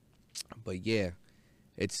 But yeah,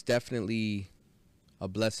 it's definitely a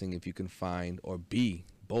blessing if you can find or be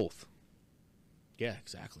both. Yeah,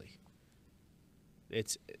 exactly.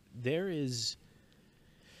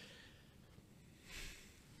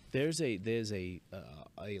 There's a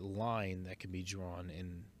line that can be drawn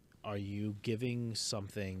in, are you giving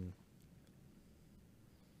something,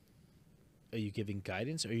 are you giving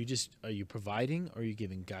guidance, are you providing, or are you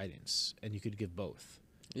giving guidance? And you could give both.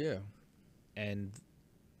 Yeah. And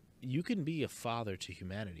you can be a father to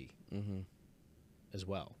humanity Mm-hmm. as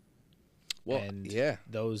well. Well, And yeah.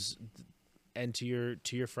 those, and to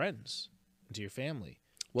your friends, and to your family,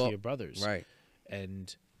 Well, to your brothers. right.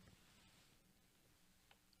 And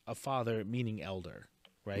a father meaning elder,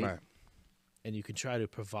 right? Right. And you can try to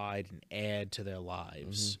provide and add to their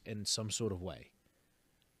lives in some sort of way.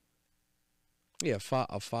 Yeah,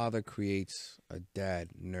 a father creates, a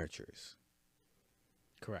dad nurtures,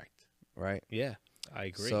 Correct. right? Yeah, I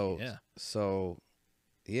agree. So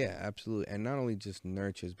yeah, absolutely. And not only just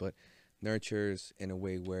nurtures, but nurtures in a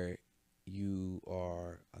way where you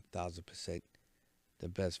are 1,000% the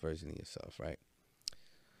best version of yourself, right?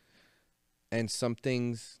 And some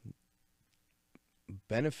things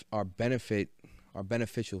are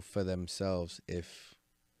beneficial for themselves if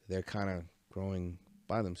they're kind of growing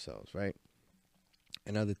by themselves, right?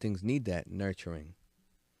 And other things need that nurturing.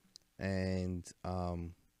 And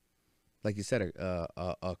like you said,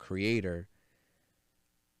 a creator,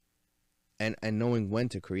 and knowing when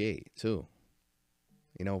to create too,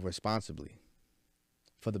 responsibly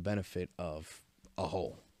for the benefit of a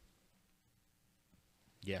whole.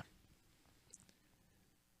 Yeah.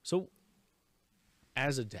 So,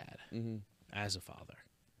 as a dad, Mm-hmm. as a father,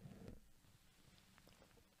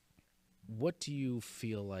 what do you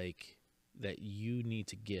feel like that you need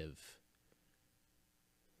to give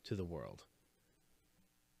to the world?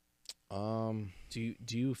 Do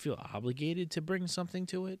you feel obligated to bring something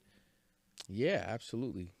to it? Yeah,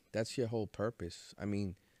 absolutely. That's your whole purpose. I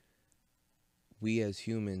mean, we as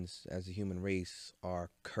humans, as a human race, are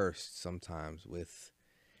cursed sometimes with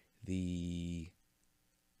the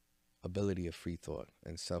ability of free thought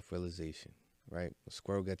and self-realization, right? A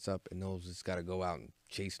squirrel gets up and knows it's got to go out and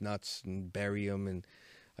chase nuts and bury them, and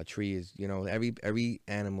a tree is, every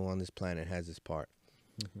animal on this planet has its part.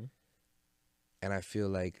 Mm-hmm. And I feel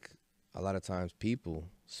like a lot of times people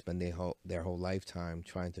spend their whole lifetime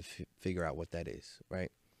trying to figure out what that is,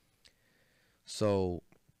 right? So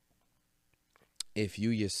if you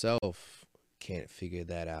yourself can't figure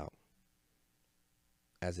that out,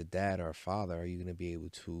 as a dad or a father, are you going to be able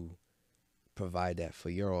to provide that for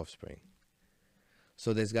your offspring?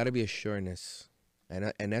 So there's got to be a sureness,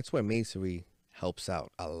 and that's where Masonry helps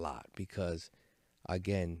out a lot, because,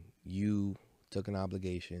 again, you took an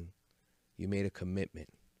obligation, you made a commitment.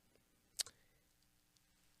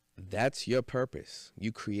 That's your purpose.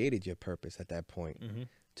 You created your purpose at that point,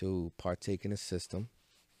 to partake in a system,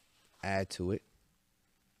 add to it,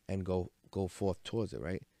 and go forth towards it,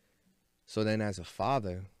 right? So then as a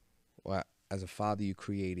father, you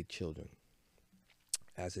created children.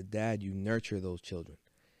 As a dad, you nurture those children.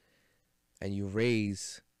 And you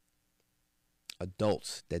raise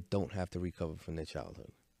adults that don't have to recover from their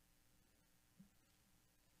childhood.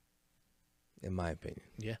 In my opinion.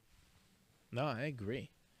 Yeah. No, I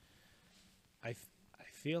agree. I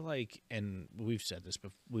feel like, and we've said this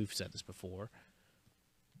before,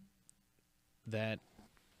 that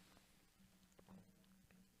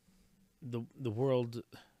the world,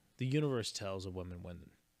 the universe tells a woman when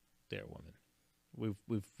they're a woman.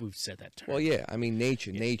 We've said that term. Well, yeah, I mean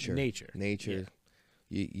nature. Yeah.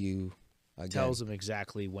 You again, tells them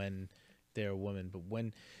exactly when they're a woman, but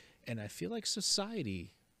and I feel like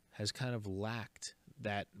society has kind of lacked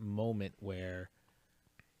that moment where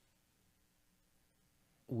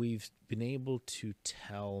we've been able to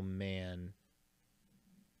tell man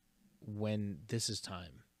when this is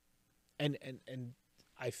time. And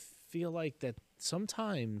I feel like that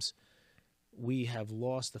sometimes we have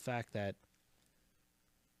lost the fact that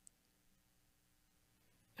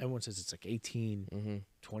everyone says it's like 18,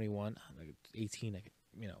 21, like 18, I could,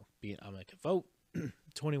 I could vote.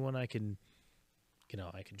 21, I can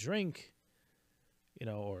drink,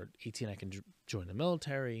 or 18, I can join the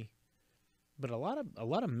military. But a lot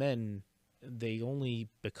of men, they only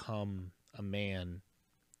become a man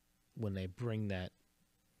when they bring that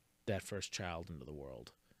first child into the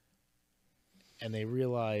world, and they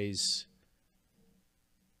realize,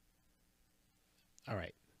 all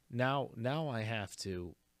right, now I have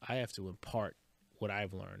to impart what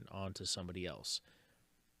I've learned onto somebody else.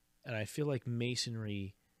 And I feel like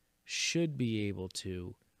Masonry should be able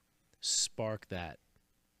to spark that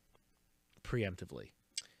preemptively.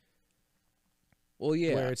 Well,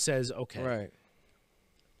 yeah. Where it says, okay, right.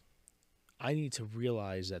 I need to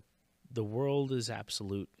realize that the world is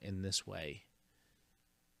absolute in this way.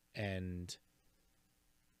 And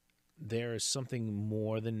there is something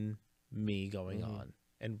more than me going on.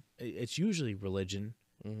 And it's usually religion.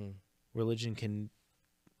 Religion can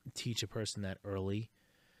teach a person that early.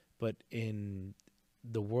 But in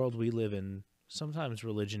the world we live in, sometimes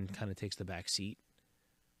religion kind of takes the back seat.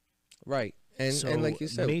 Right. And like you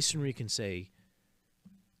said, Masonry can say,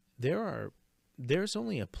 there's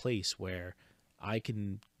only a place where I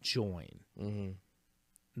can join,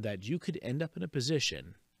 that you could end up in a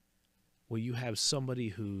position where you have somebody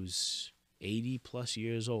who's 80 plus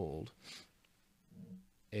years old.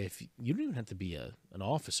 If you don't even have to be an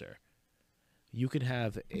officer, you could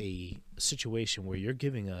have a situation where you're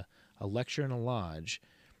giving a lecture in a lodge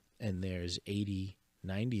and there's 80,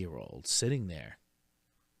 90-year-olds sitting there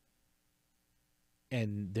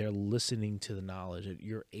and they're listening to the knowledge that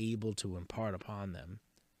you're able to impart upon them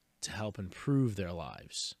to help improve their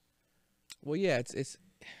lives. Well, yeah, it's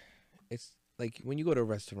like when you go to a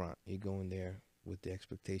restaurant, you go in there with the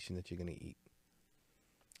expectation that you're going to eat.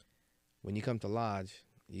 When you come to lodge,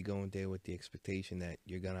 you go in there with the expectation that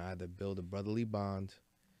you're going to either build a brotherly bond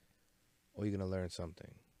or you're going to learn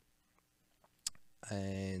something.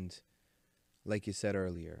 And like you said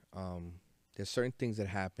earlier, there's certain things that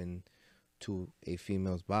happen to a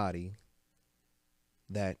female's body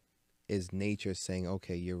that is nature saying,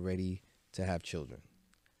 okay, you're ready to have children.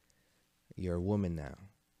 You're a woman now.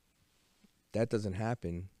 That doesn't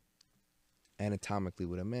happen anatomically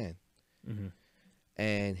with a man.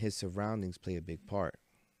 And his surroundings play a big part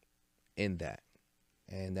in that.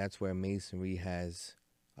 And that's where Masonry has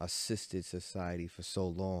assisted society for so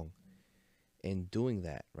long in doing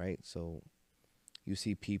that, right? So you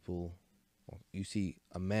see people, you see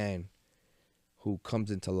a man who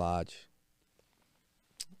comes into lodge.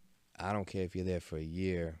 I don't care if you're there for a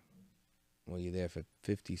year or you're there for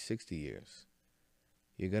 50, 60 years.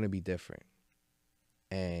 You're going to be different.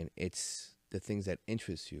 And it's the things that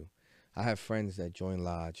interest you. I have friends that join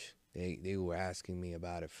lodge. They were asking me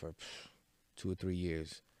about it for 2 or 3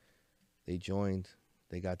 years. They joined,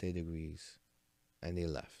 they got their degrees, and they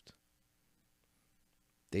left.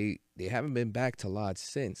 They haven't been back to lodge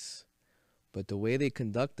since, but the way they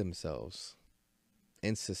conduct themselves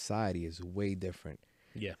in society is way different.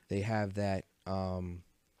 Yeah. They have that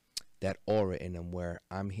that aura in them where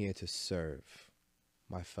I'm here to serve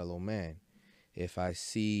my fellow man. If I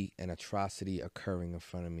see an atrocity occurring in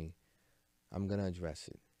front of me, I'm going to address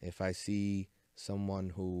it. If I see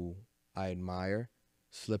someone who I admire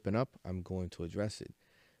slipping up, I'm going to address it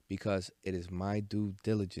because it is my due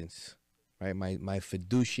diligence, right? My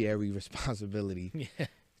fiduciary responsibility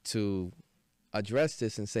to address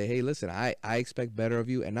this and say, hey, listen, I expect better of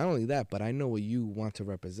you. And not only that, but I know what you want to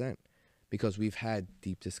represent because we've had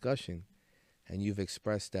deep discussion and you've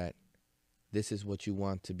expressed that this is what you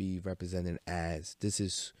want to be represented as. This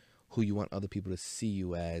is who you want other people to see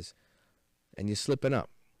you as. And you're slipping up.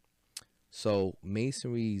 So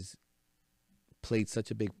Masonry's played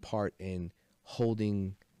such a big part in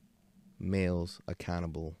holding males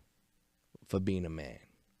accountable for being a man,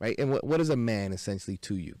 right? And what is a man essentially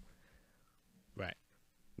to you? Right.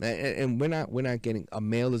 And we're not getting, a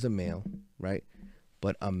male is a male, right?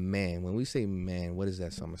 But a man, when we say man, what is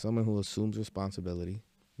that? Someone who assumes responsibility.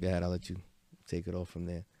 Go ahead, I'll let you take it off from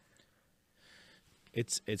there.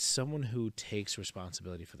 It's someone who takes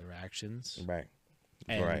responsibility for their actions. Right.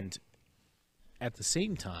 And at the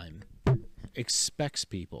same time, expects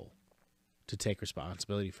people to take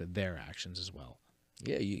responsibility for their actions as well.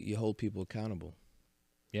 Yeah, you hold people accountable.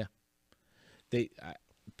 Yeah.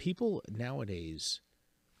 People nowadays,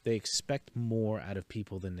 they expect more out of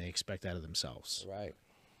people than they expect out of themselves. Right.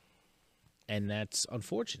 And that's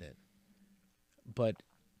unfortunate. But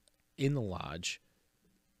in the lodge,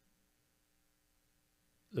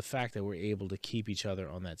 the fact that we're able to keep each other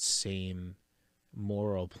on that same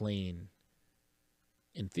moral plane,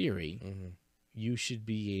 in theory, you should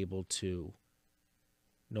be able to,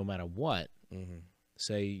 no matter what,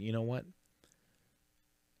 say, you know what?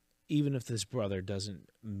 Even if this brother doesn't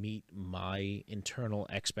meet my internal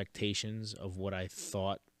expectations of what I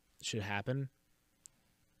thought should happen,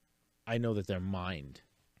 I know that their mind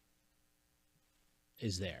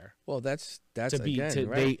is there. Well, that's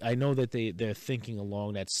right. I know that they're thinking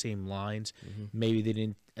along that same lines. Maybe they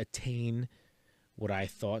didn't attain what I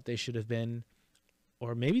thought they should have been,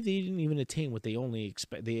 or maybe they didn't even attain what they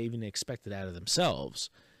even expected out of themselves.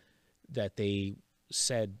 That they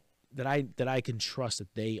said that I can trust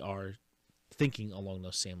that they are thinking along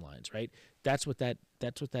those same lines, right? That's what that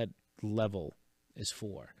level is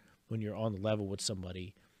for. When you're on the level with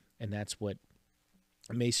somebody, and that's what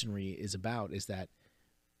Masonry is about, is that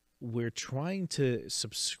we're trying to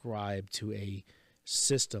subscribe to a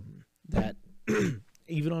system that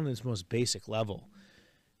even on its most basic level,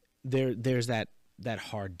 there's that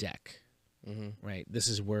hard deck, right? This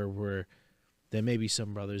is where there may be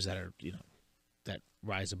some brothers that are, that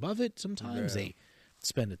rise above it sometimes. Yeah. They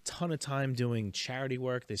spend a ton of time doing charity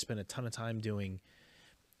work. They spend a ton of time doing,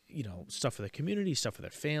 stuff for their community, stuff for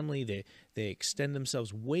their family. They extend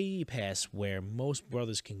themselves way past where most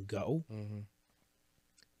brothers can go.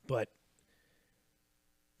 But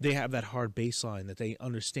they have that hard baseline that they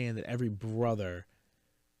understand that every brother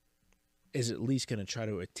is at least going to try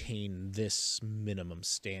to attain this minimum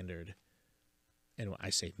standard. And I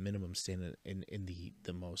say minimum standard in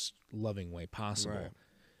the most loving way possible.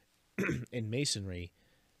 Right. In Masonry,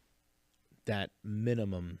 that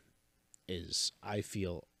minimum is, I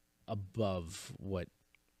feel, above what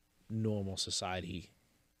normal society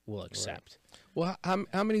will accept. Right. Well,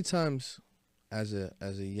 how many times as a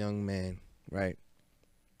young man, right,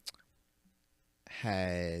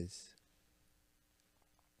 has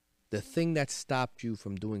the thing that stopped you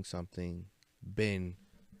from doing something been,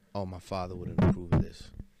 oh, my father wouldn't approve of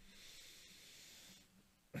this,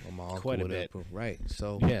 or my uncle Quite a wouldn't bit. approve. Right.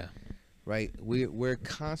 So yeah, right, we're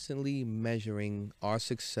constantly measuring our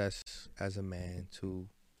success as a man to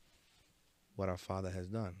what our father has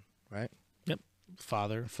done. Right. Yep.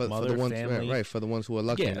 Father, for mother, the ones, family. right, for the ones who are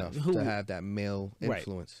lucky enough to have that male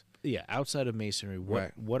influence. Right. Yeah, outside of Masonry,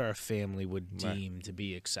 what our family would deem to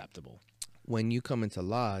be acceptable. When you come into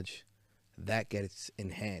lodge, that gets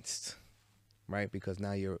enhanced, right? Because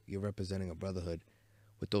now you're representing a brotherhood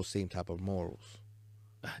with those same type of morals.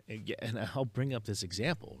 And I'll bring up this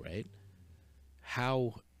example, right?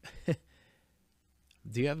 How do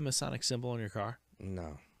you have a Masonic symbol on your car?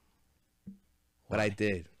 No. Why? But I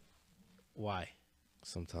did. Why?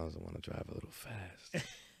 Sometimes I want to drive a little fast.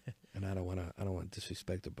 And I don't want to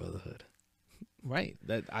disrespect the brotherhood. Right.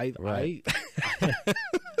 That I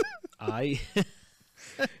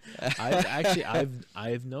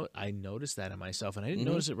noticed that in myself, and I didn't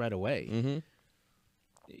notice it right away.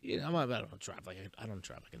 I don't drive like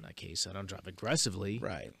in that case. I don't drive aggressively.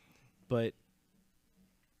 Right. But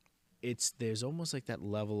there's almost like that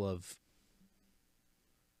level of,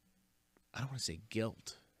 I don't want to say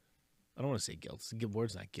guilt. I don't want to say guilt. The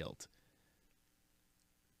word's not guilt.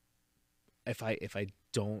 If I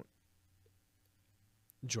don't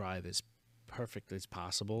drive as perfect as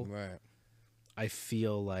possible, right, I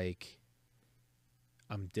feel like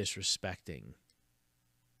I'm disrespecting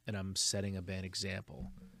and I'm setting a bad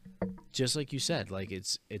example. Just like you said, like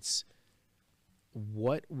it's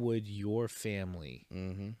what would your family,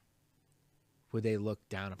 would they look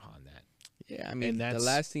down upon that? Yeah, I mean, the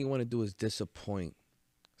last thing you want to do is disappoint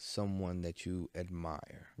someone that you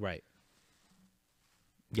admire. Right.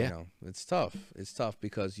 Yeah. It's tough. It's tough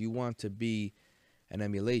because you want to be an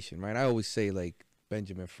emulation, right? I always say, like,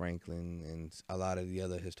 Benjamin Franklin and a lot of the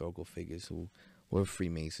other historical figures who were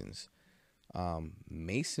Freemasons.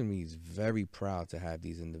 Masonry is very proud to have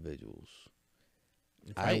these individuals.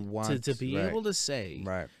 Right. I want to be able to say,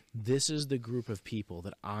 right, this is the group of people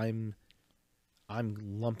that I'm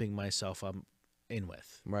lumping myself up in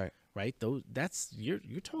with. Right. right? That's you're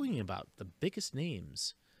talking about the biggest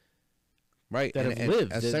names Right. that have And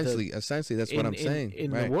lived essentially, that's what I'm saying.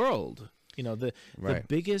 in Right. the world. You know, the Right.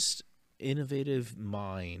 biggest innovative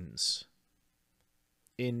minds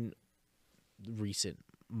in recent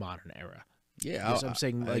modern era. Yeah, I'm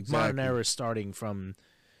saying like exactly. modern era starting from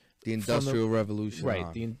The Industrial Revolution. right.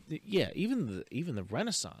 On. Even the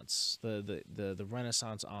Renaissance, the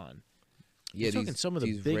Renaissance on. Yeah, You're talking some of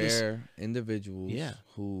the biggest rare individuals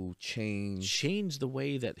who change the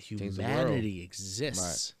way that the world. humanity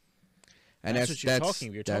exists. Right. And that's what you're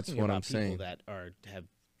talking. You're that's talking what about I'm people saying. that have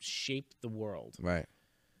shaped the world. Right.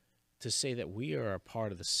 To say that we are a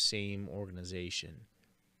part of the same organization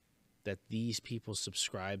that these people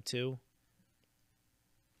subscribe to,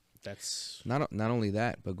 that's not only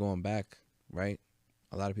that, but going back, right?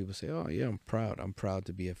 A lot of people say, "Oh, yeah, I'm proud. I'm proud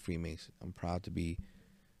to be a Freemason. I'm proud to be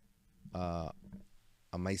a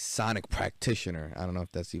Masonic practitioner." I don't know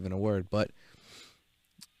if that's even a word, but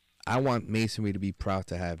I want Masonry to be proud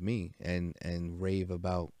to have me and rave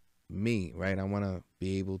about me, right? I want to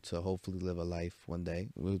be able to hopefully live a life one day.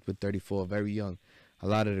 We're 34, very young. A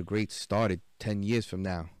lot of the greats started 10 years from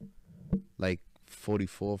now, like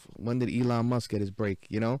 44. When did Elon Musk get his break?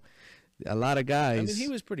 You know, a lot of guys. I mean, he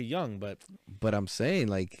was pretty young, but I'm saying,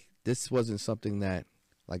 like, this wasn't something that,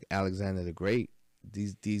 like Alexander the Great,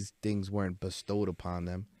 these things weren't bestowed upon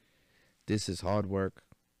them. This is hard work.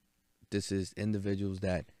 This is individuals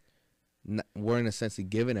that weren't essentially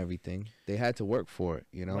given everything. They had to work for it,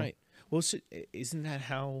 you know? right. Well, so, isn't that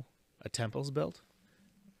how a temple's built?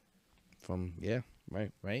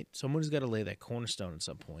 Right. Right? Someone's got to lay that cornerstone at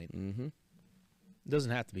some point. Mm-hmm. It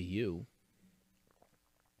doesn't have to be you.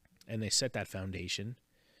 And they set that foundation,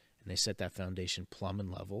 and they set that foundation plumb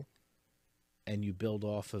and level, and you build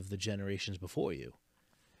off of the generations before you.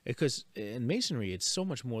 Because in Masonry, it's so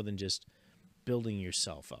much more than just building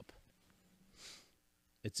yourself up.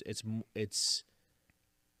 It's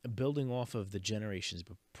building off of the generations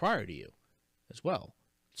prior to you as well.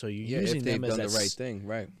 So you're using if they've them as done the right thing,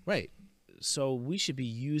 right? Right. So we should be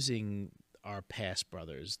using our past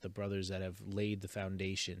brothers, the brothers that have laid the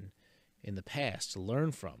foundation in the past, to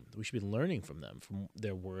learn from. We should be learning from them, from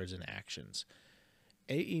their words and actions,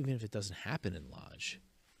 even if it doesn't happen in lodge.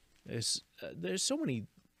 There's so many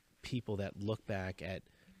people that look back at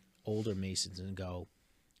older Masons and go,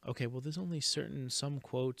 okay, well, there's only some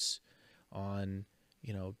quotes on,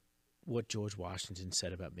 what George Washington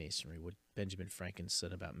said about Masonry, what Benjamin Franklin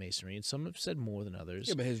said about Masonry, and some have said more than others.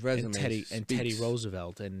 Yeah, but his resume and Teddy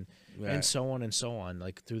Roosevelt and Right. so on,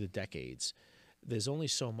 like through the decades. There's only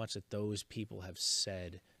so much that those people have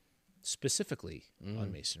said specifically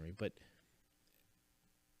on Masonry, but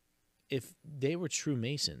if they were true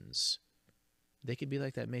Masons, they could be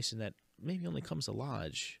like that Mason that maybe only comes to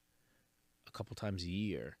lodge a couple times a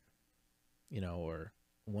year, or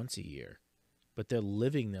once a year, but they're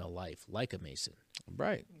living their life like a Mason.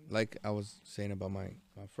 Right. Like I was saying about my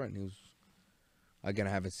friend, he was, again, I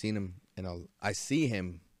haven't seen him I see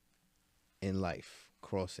him in life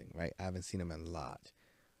crossing, right? I haven't seen him in lodge,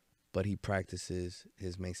 but he practices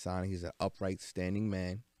his Masonic. He's an upright, standing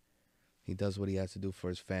man. He does what he has to do for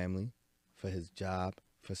his family, for his job,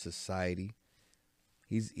 for society.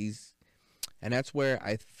 He's and that's where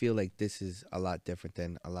I feel like this is a lot different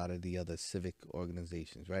than a lot of the other civic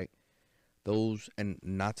organizations, right? Those, and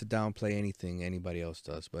not to downplay anything anybody else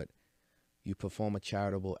does, but you perform a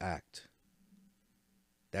charitable act.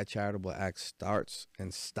 That charitable act starts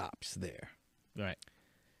and stops there. Right.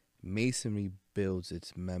 Masonry builds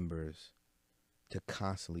its members to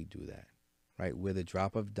constantly do that, right? We're the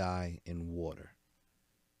drop of dye in water.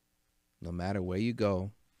 No matter where you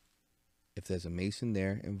go, if there's a Mason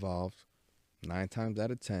there involved, 9 times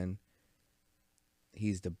out of 10,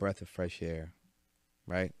 he's the breath of fresh air,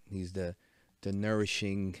 right? He's the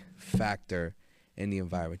nourishing factor in the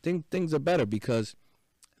environment. Things are better because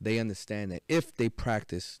they understand that if they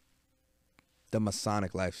practice the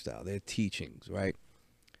Masonic lifestyle, their teachings, right?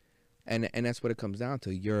 And that's what it comes down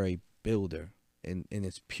to. You're a builder in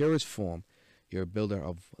its purest form. You're a builder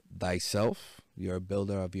of thyself. You're a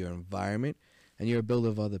builder of your environment. And you're a builder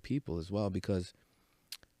of other people as well, because,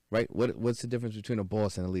 right, what's the difference between a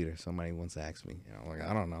boss and a leader? Somebody once asked me. Like,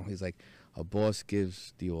 I don't know. He's like, a boss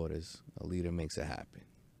gives the orders. A leader makes it happen.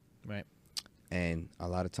 Right. And a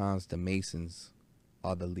lot of times the Masons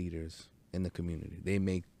are the leaders in the community. They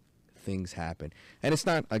make things happen. And it's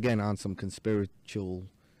not, again, on some conspiritual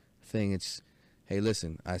thing. It's, hey,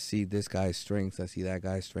 listen, I see this guy's strengths. I see that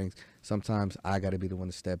guy's strengths. Sometimes I got to be the one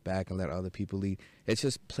to step back and let other people lead. It's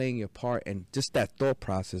just playing your part and just that thought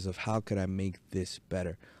process of how could I make this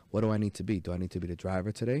better? What do I need to be? Do I need to be the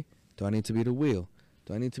driver today? Do I need to be the wheel?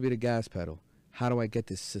 Do I need to be the gas pedal? How do I get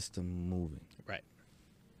this system moving? Right.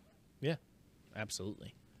 Yeah,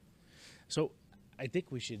 absolutely. So I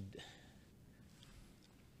think we should,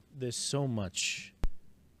 there's so much,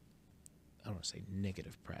 I don't want to say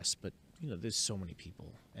negative press, but there's so many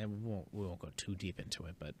people, and we won't go too deep into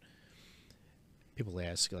it, but people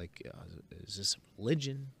ask, like, is this a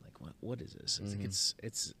religion? Like, what is this? It's like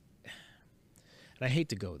it's and I hate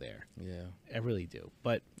to go there. Yeah. I really do.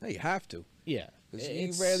 But No, you have to. yeah. Because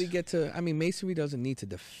you rarely get to, Masonry doesn't need to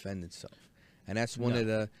defend itself. And that's one of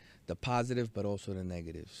the positive, but also the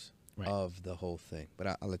negatives of the whole thing. But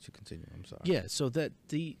I'll let you continue. I'm sorry. Yeah, so that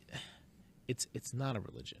it's not a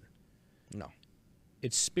religion. No.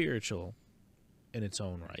 It's spiritual in its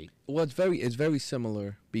own right. Well, it's very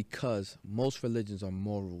similar because most religions are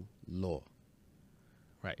moral law.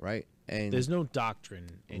 Right. Right? And there's no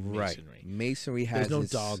doctrine in Masonry. Right. Masonry has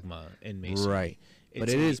there's no dogma in Masonry. Right. But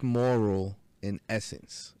it is moral in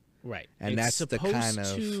essence. Right. And it's that's the kind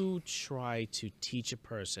of to try to teach a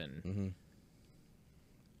person,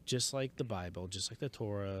 just like the Bible, just like the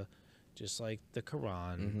Torah, just like the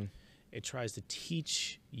Quran. It tries to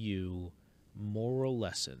teach you moral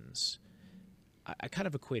lessons. I kind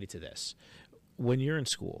of equate it to this. When you're in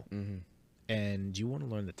school and you want to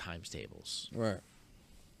learn the times tables, right?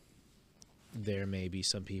 There may be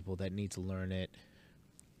some people that need to learn it.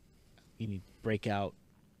 You need to break out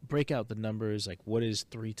the numbers. Like, what is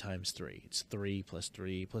 3 times 3? It's 3 plus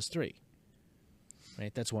 3 plus 3.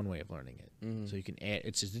 Right? That's one way of learning it. So you can add.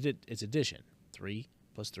 It's addition. 3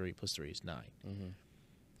 plus 3 plus 3 is 9.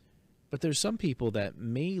 But there's some people that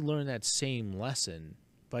may learn that same lesson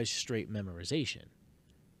by straight memorization.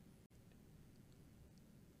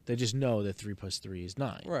 They just know that 3 plus 3 is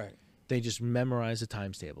 9. Right. They just memorize the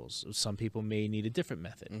times tables. Some people may need a different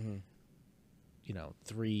method.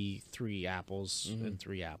 3 apples and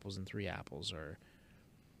 3 apples and 3 apples, or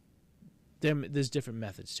there's different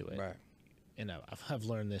methods to it. Right. And I've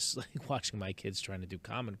learned this like watching my kids trying to do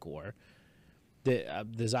Common Core.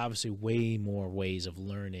 There's obviously way more ways of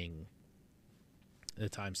learning the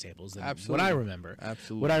times tables than what I remember.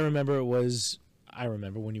 Absolutely. What I remember was,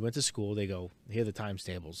 when you went to school, they go, here are the times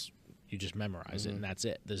tables. You just memorize it, and that's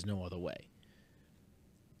it. There's no other way.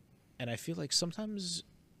 And I feel like sometimes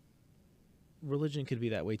religion could be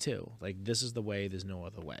that way too. Like, this is the way, there's no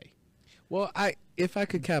other way. Well, if I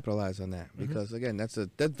could capitalize on that, because again, that's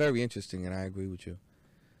very interesting, and I agree with you.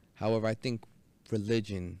 However, I think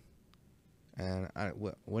religion, and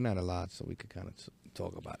we're not allowed, so we could kind of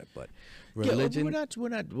talk about it. But religion, we're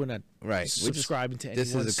not right subscribing to anyone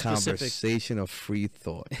specific. This is a conversation of free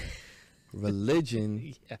thought.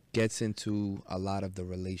 Religion gets into a lot of the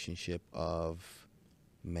relationship of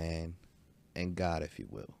man and God, if you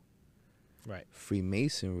will. Right.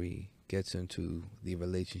 Freemasonry gets into the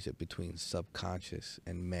relationship between subconscious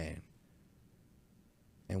and man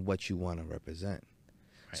and what you want to represent.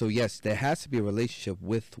 Right. So yes, there has to be a relationship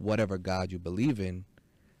with whatever God you believe in.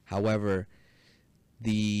 However,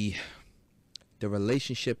 the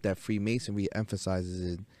relationship that Freemasonry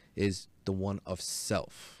emphasizes is the one of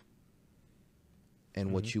self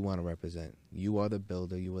and what you want to represent. You are the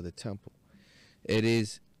builder, you are the temple. It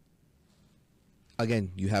is,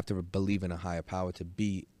 again, you have to believe in a higher power to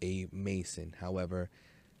be a Mason. However,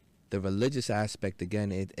 the religious aspect,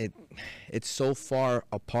 again, it's so far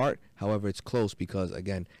apart. However, it's close because,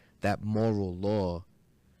 again, that moral law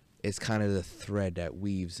is kind of the thread that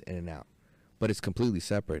weaves in and out. But it's completely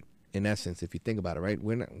separate, in essence, if you think about it, right?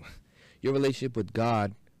 Your relationship with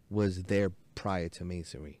God was there prior to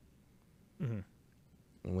Masonry.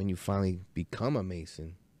 And when you finally become a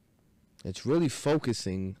Mason, it's really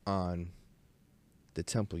focusing on the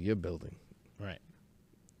temple you're building. Right.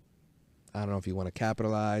 I don't know if you want to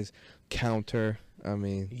capitalize, counter.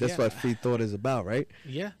 That's what free thought is about, right?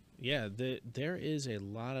 Yeah. Yeah. There is a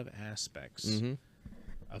lot of aspects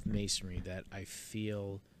of Masonry that I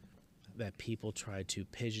feel that people try to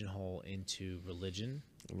pigeonhole into religion.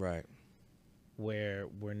 Right. Where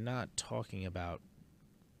we're not talking about,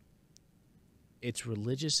 it's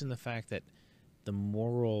religious in the fact that the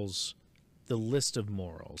morals, the list of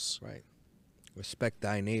morals. Right. Respect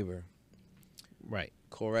thy neighbor. Right.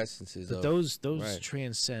 Core essences but those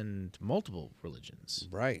transcend multiple religions.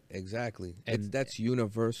 Right, exactly. And that's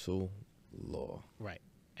universal law. Right.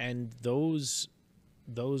 And those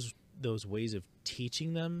ways of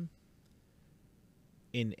teaching them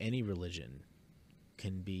in any religion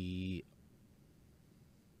can be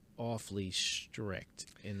awfully strict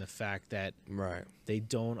in the fact that they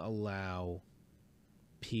don't allow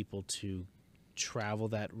people to travel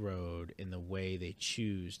that road in the way they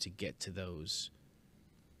choose to get to those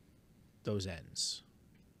ends.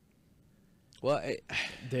 Well,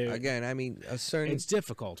 They're- again, I mean, a certain. it's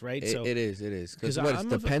difficult, right? It is. It is because 'cause what it's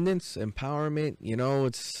I'm of- dependence, empowerment. You know,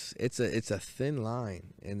 it's a thin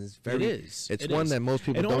line, and it's very. It is. It's It one is. that most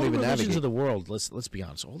people And all don't the even religions navigate. of the world, let's be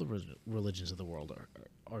honest, all the religions of the world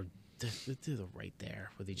are they're right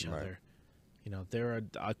there with each Right. other. You know, there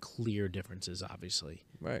are clear differences, obviously,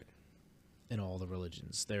 Right. in all the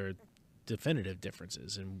religions. There are definitive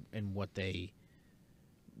differences in what they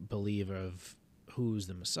believe of who's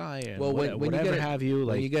the Messiah and Well, when whatever you get have you. when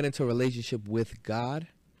Like, you get into a relationship with God,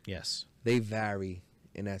 yes, they vary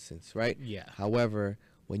in essence, right? yeah, However,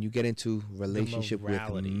 when you get into relationship with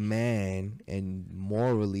morality. man and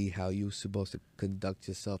morally how you're supposed to conduct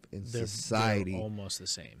yourself in they're society almost the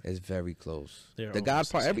same. is very close. They're The God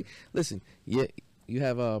almost the part, same. listen, you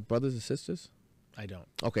have brothers and sisters? I don't.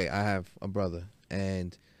 Okay, I have a brother,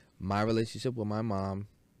 and my relationship with my mom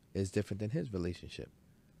is different than his relationship.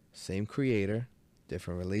 Same creator,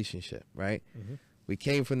 different relationship, right? Mhm. We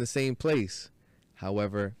came from the same place.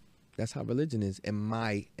 However, that's how religion is, in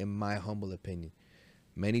my humble opinion.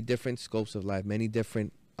 Many different scopes of life, many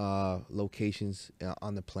different locations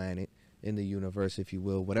on the planet, in the universe, if you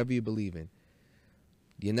will, whatever you believe in.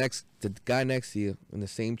 The guy next to you in the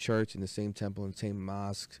same church, in the same temple, in the same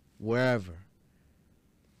mosque, wherever.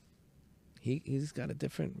 He's got a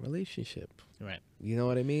different relationship. Right. You know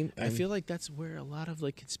what I mean? I feel like that's where a lot of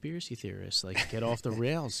like conspiracy theorists like get off the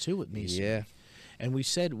rails too with me. Yeah. And we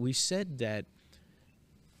said that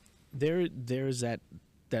there's that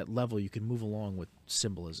level you can move along with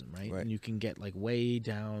symbolism, right? Right. And you can get like way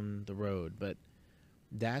down the road, but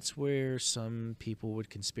that's where some people with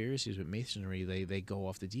conspiracies with Masonry they go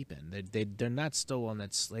off the deep end. They're not still on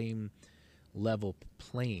that same level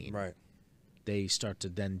plane. Right. They start to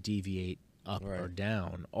then deviate up or Right.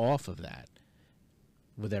 down off of that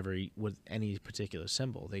with any particular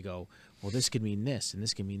symbol. They go, well, this could mean this, and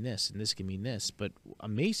this can mean this, and this can mean this. But a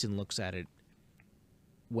Mason looks at it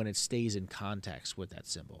when it stays in context with that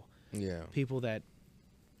symbol. Yeah. People that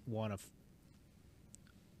want to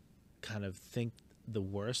kind of think the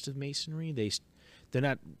worst of Masonry, they're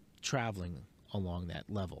not traveling along that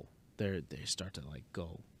level. They start to like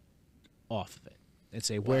go off of it and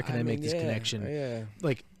say, where can I make this connection? Yeah.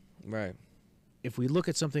 Like, Right. if we look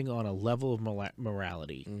at something on a level of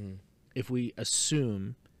morality, Mm-hmm. if we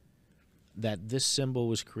assume that this symbol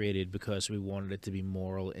was created because we wanted it to be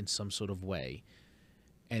moral in some sort of way,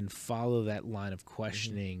 and follow that line of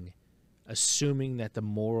questioning, assuming that the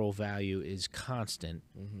moral value is constant,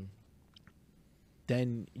 Mm-hmm.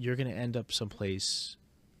 then you're going to end up someplace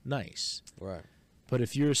nice. Right. But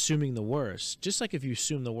if you're assuming the worst, just like if you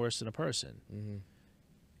assume the worst in a person, Mm-hmm.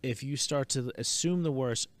 if you start to assume the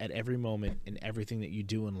worst at every moment in everything that you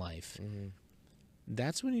do in life, Mm-hmm.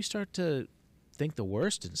 that's when you start to think the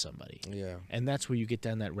worst in somebody. Yeah. And that's where you get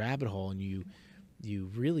down that rabbit hole and you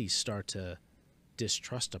really start to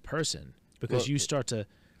distrust a person because Well, you start to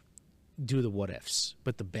do the what ifs,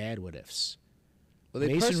 but the bad what ifs. Well,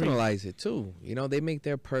 they Masonry- personalize it too. You know, they make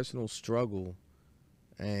their personal struggle,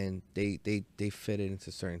 and they fit it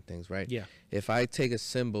into certain things, right? Yeah. If I take a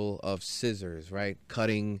symbol of scissors, right,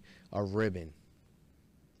 cutting a ribbon,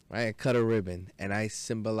 right, I cut a ribbon, and I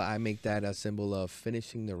make that a symbol of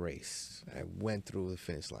finishing the race. I went through the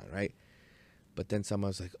finish line, right? But then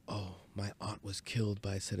someone's like, "Oh, my aunt was killed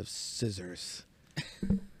by a set of scissors."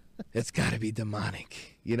 It's got to be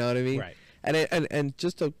demonic. You know what I mean? Right. And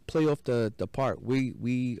just to play off the part,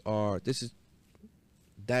 we are, this is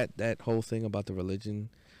that whole thing about the religion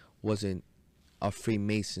wasn't a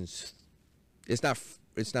Freemasons. It's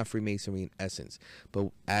not Freemasonry in essence,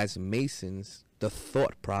 but as Masons, the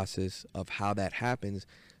thought process of how that happens,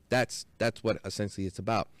 that's what essentially it's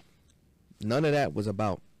about. None of that was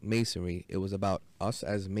about Masonry. It was about us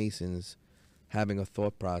as Masons having a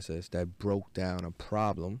thought process that broke down a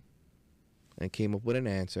problem and came up with an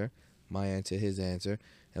answer, my answer, his answer,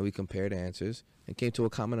 and we compared answers and came to a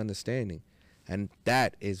common understanding. And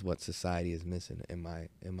that is what society is missing, in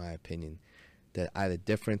my opinion. That either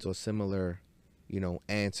different or similar,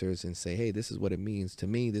 answers, and say, hey, this is what it means to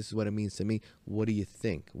me. This is what it means to me. What do you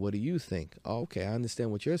think? What do you think? Oh, okay, I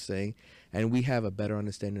understand what you're saying. And we have a better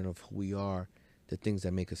understanding of who we are, the things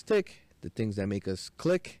that make us tick, the things that make us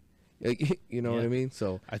click. You know what I mean?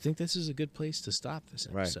 So I think this is a good place to stop this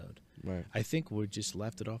episode. Right. I think we just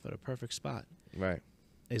left it off at a perfect spot. Right.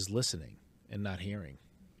 Is listening and not hearing.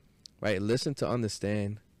 Right. Listen to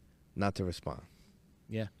understand, not to respond.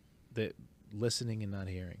 Yeah. The listening and not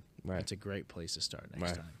hearing. Right. That's a great place to start next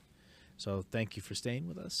Right. time. So thank you for staying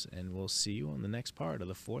with us, and we'll see you on the next part of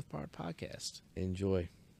the 4th Part podcast. Enjoy.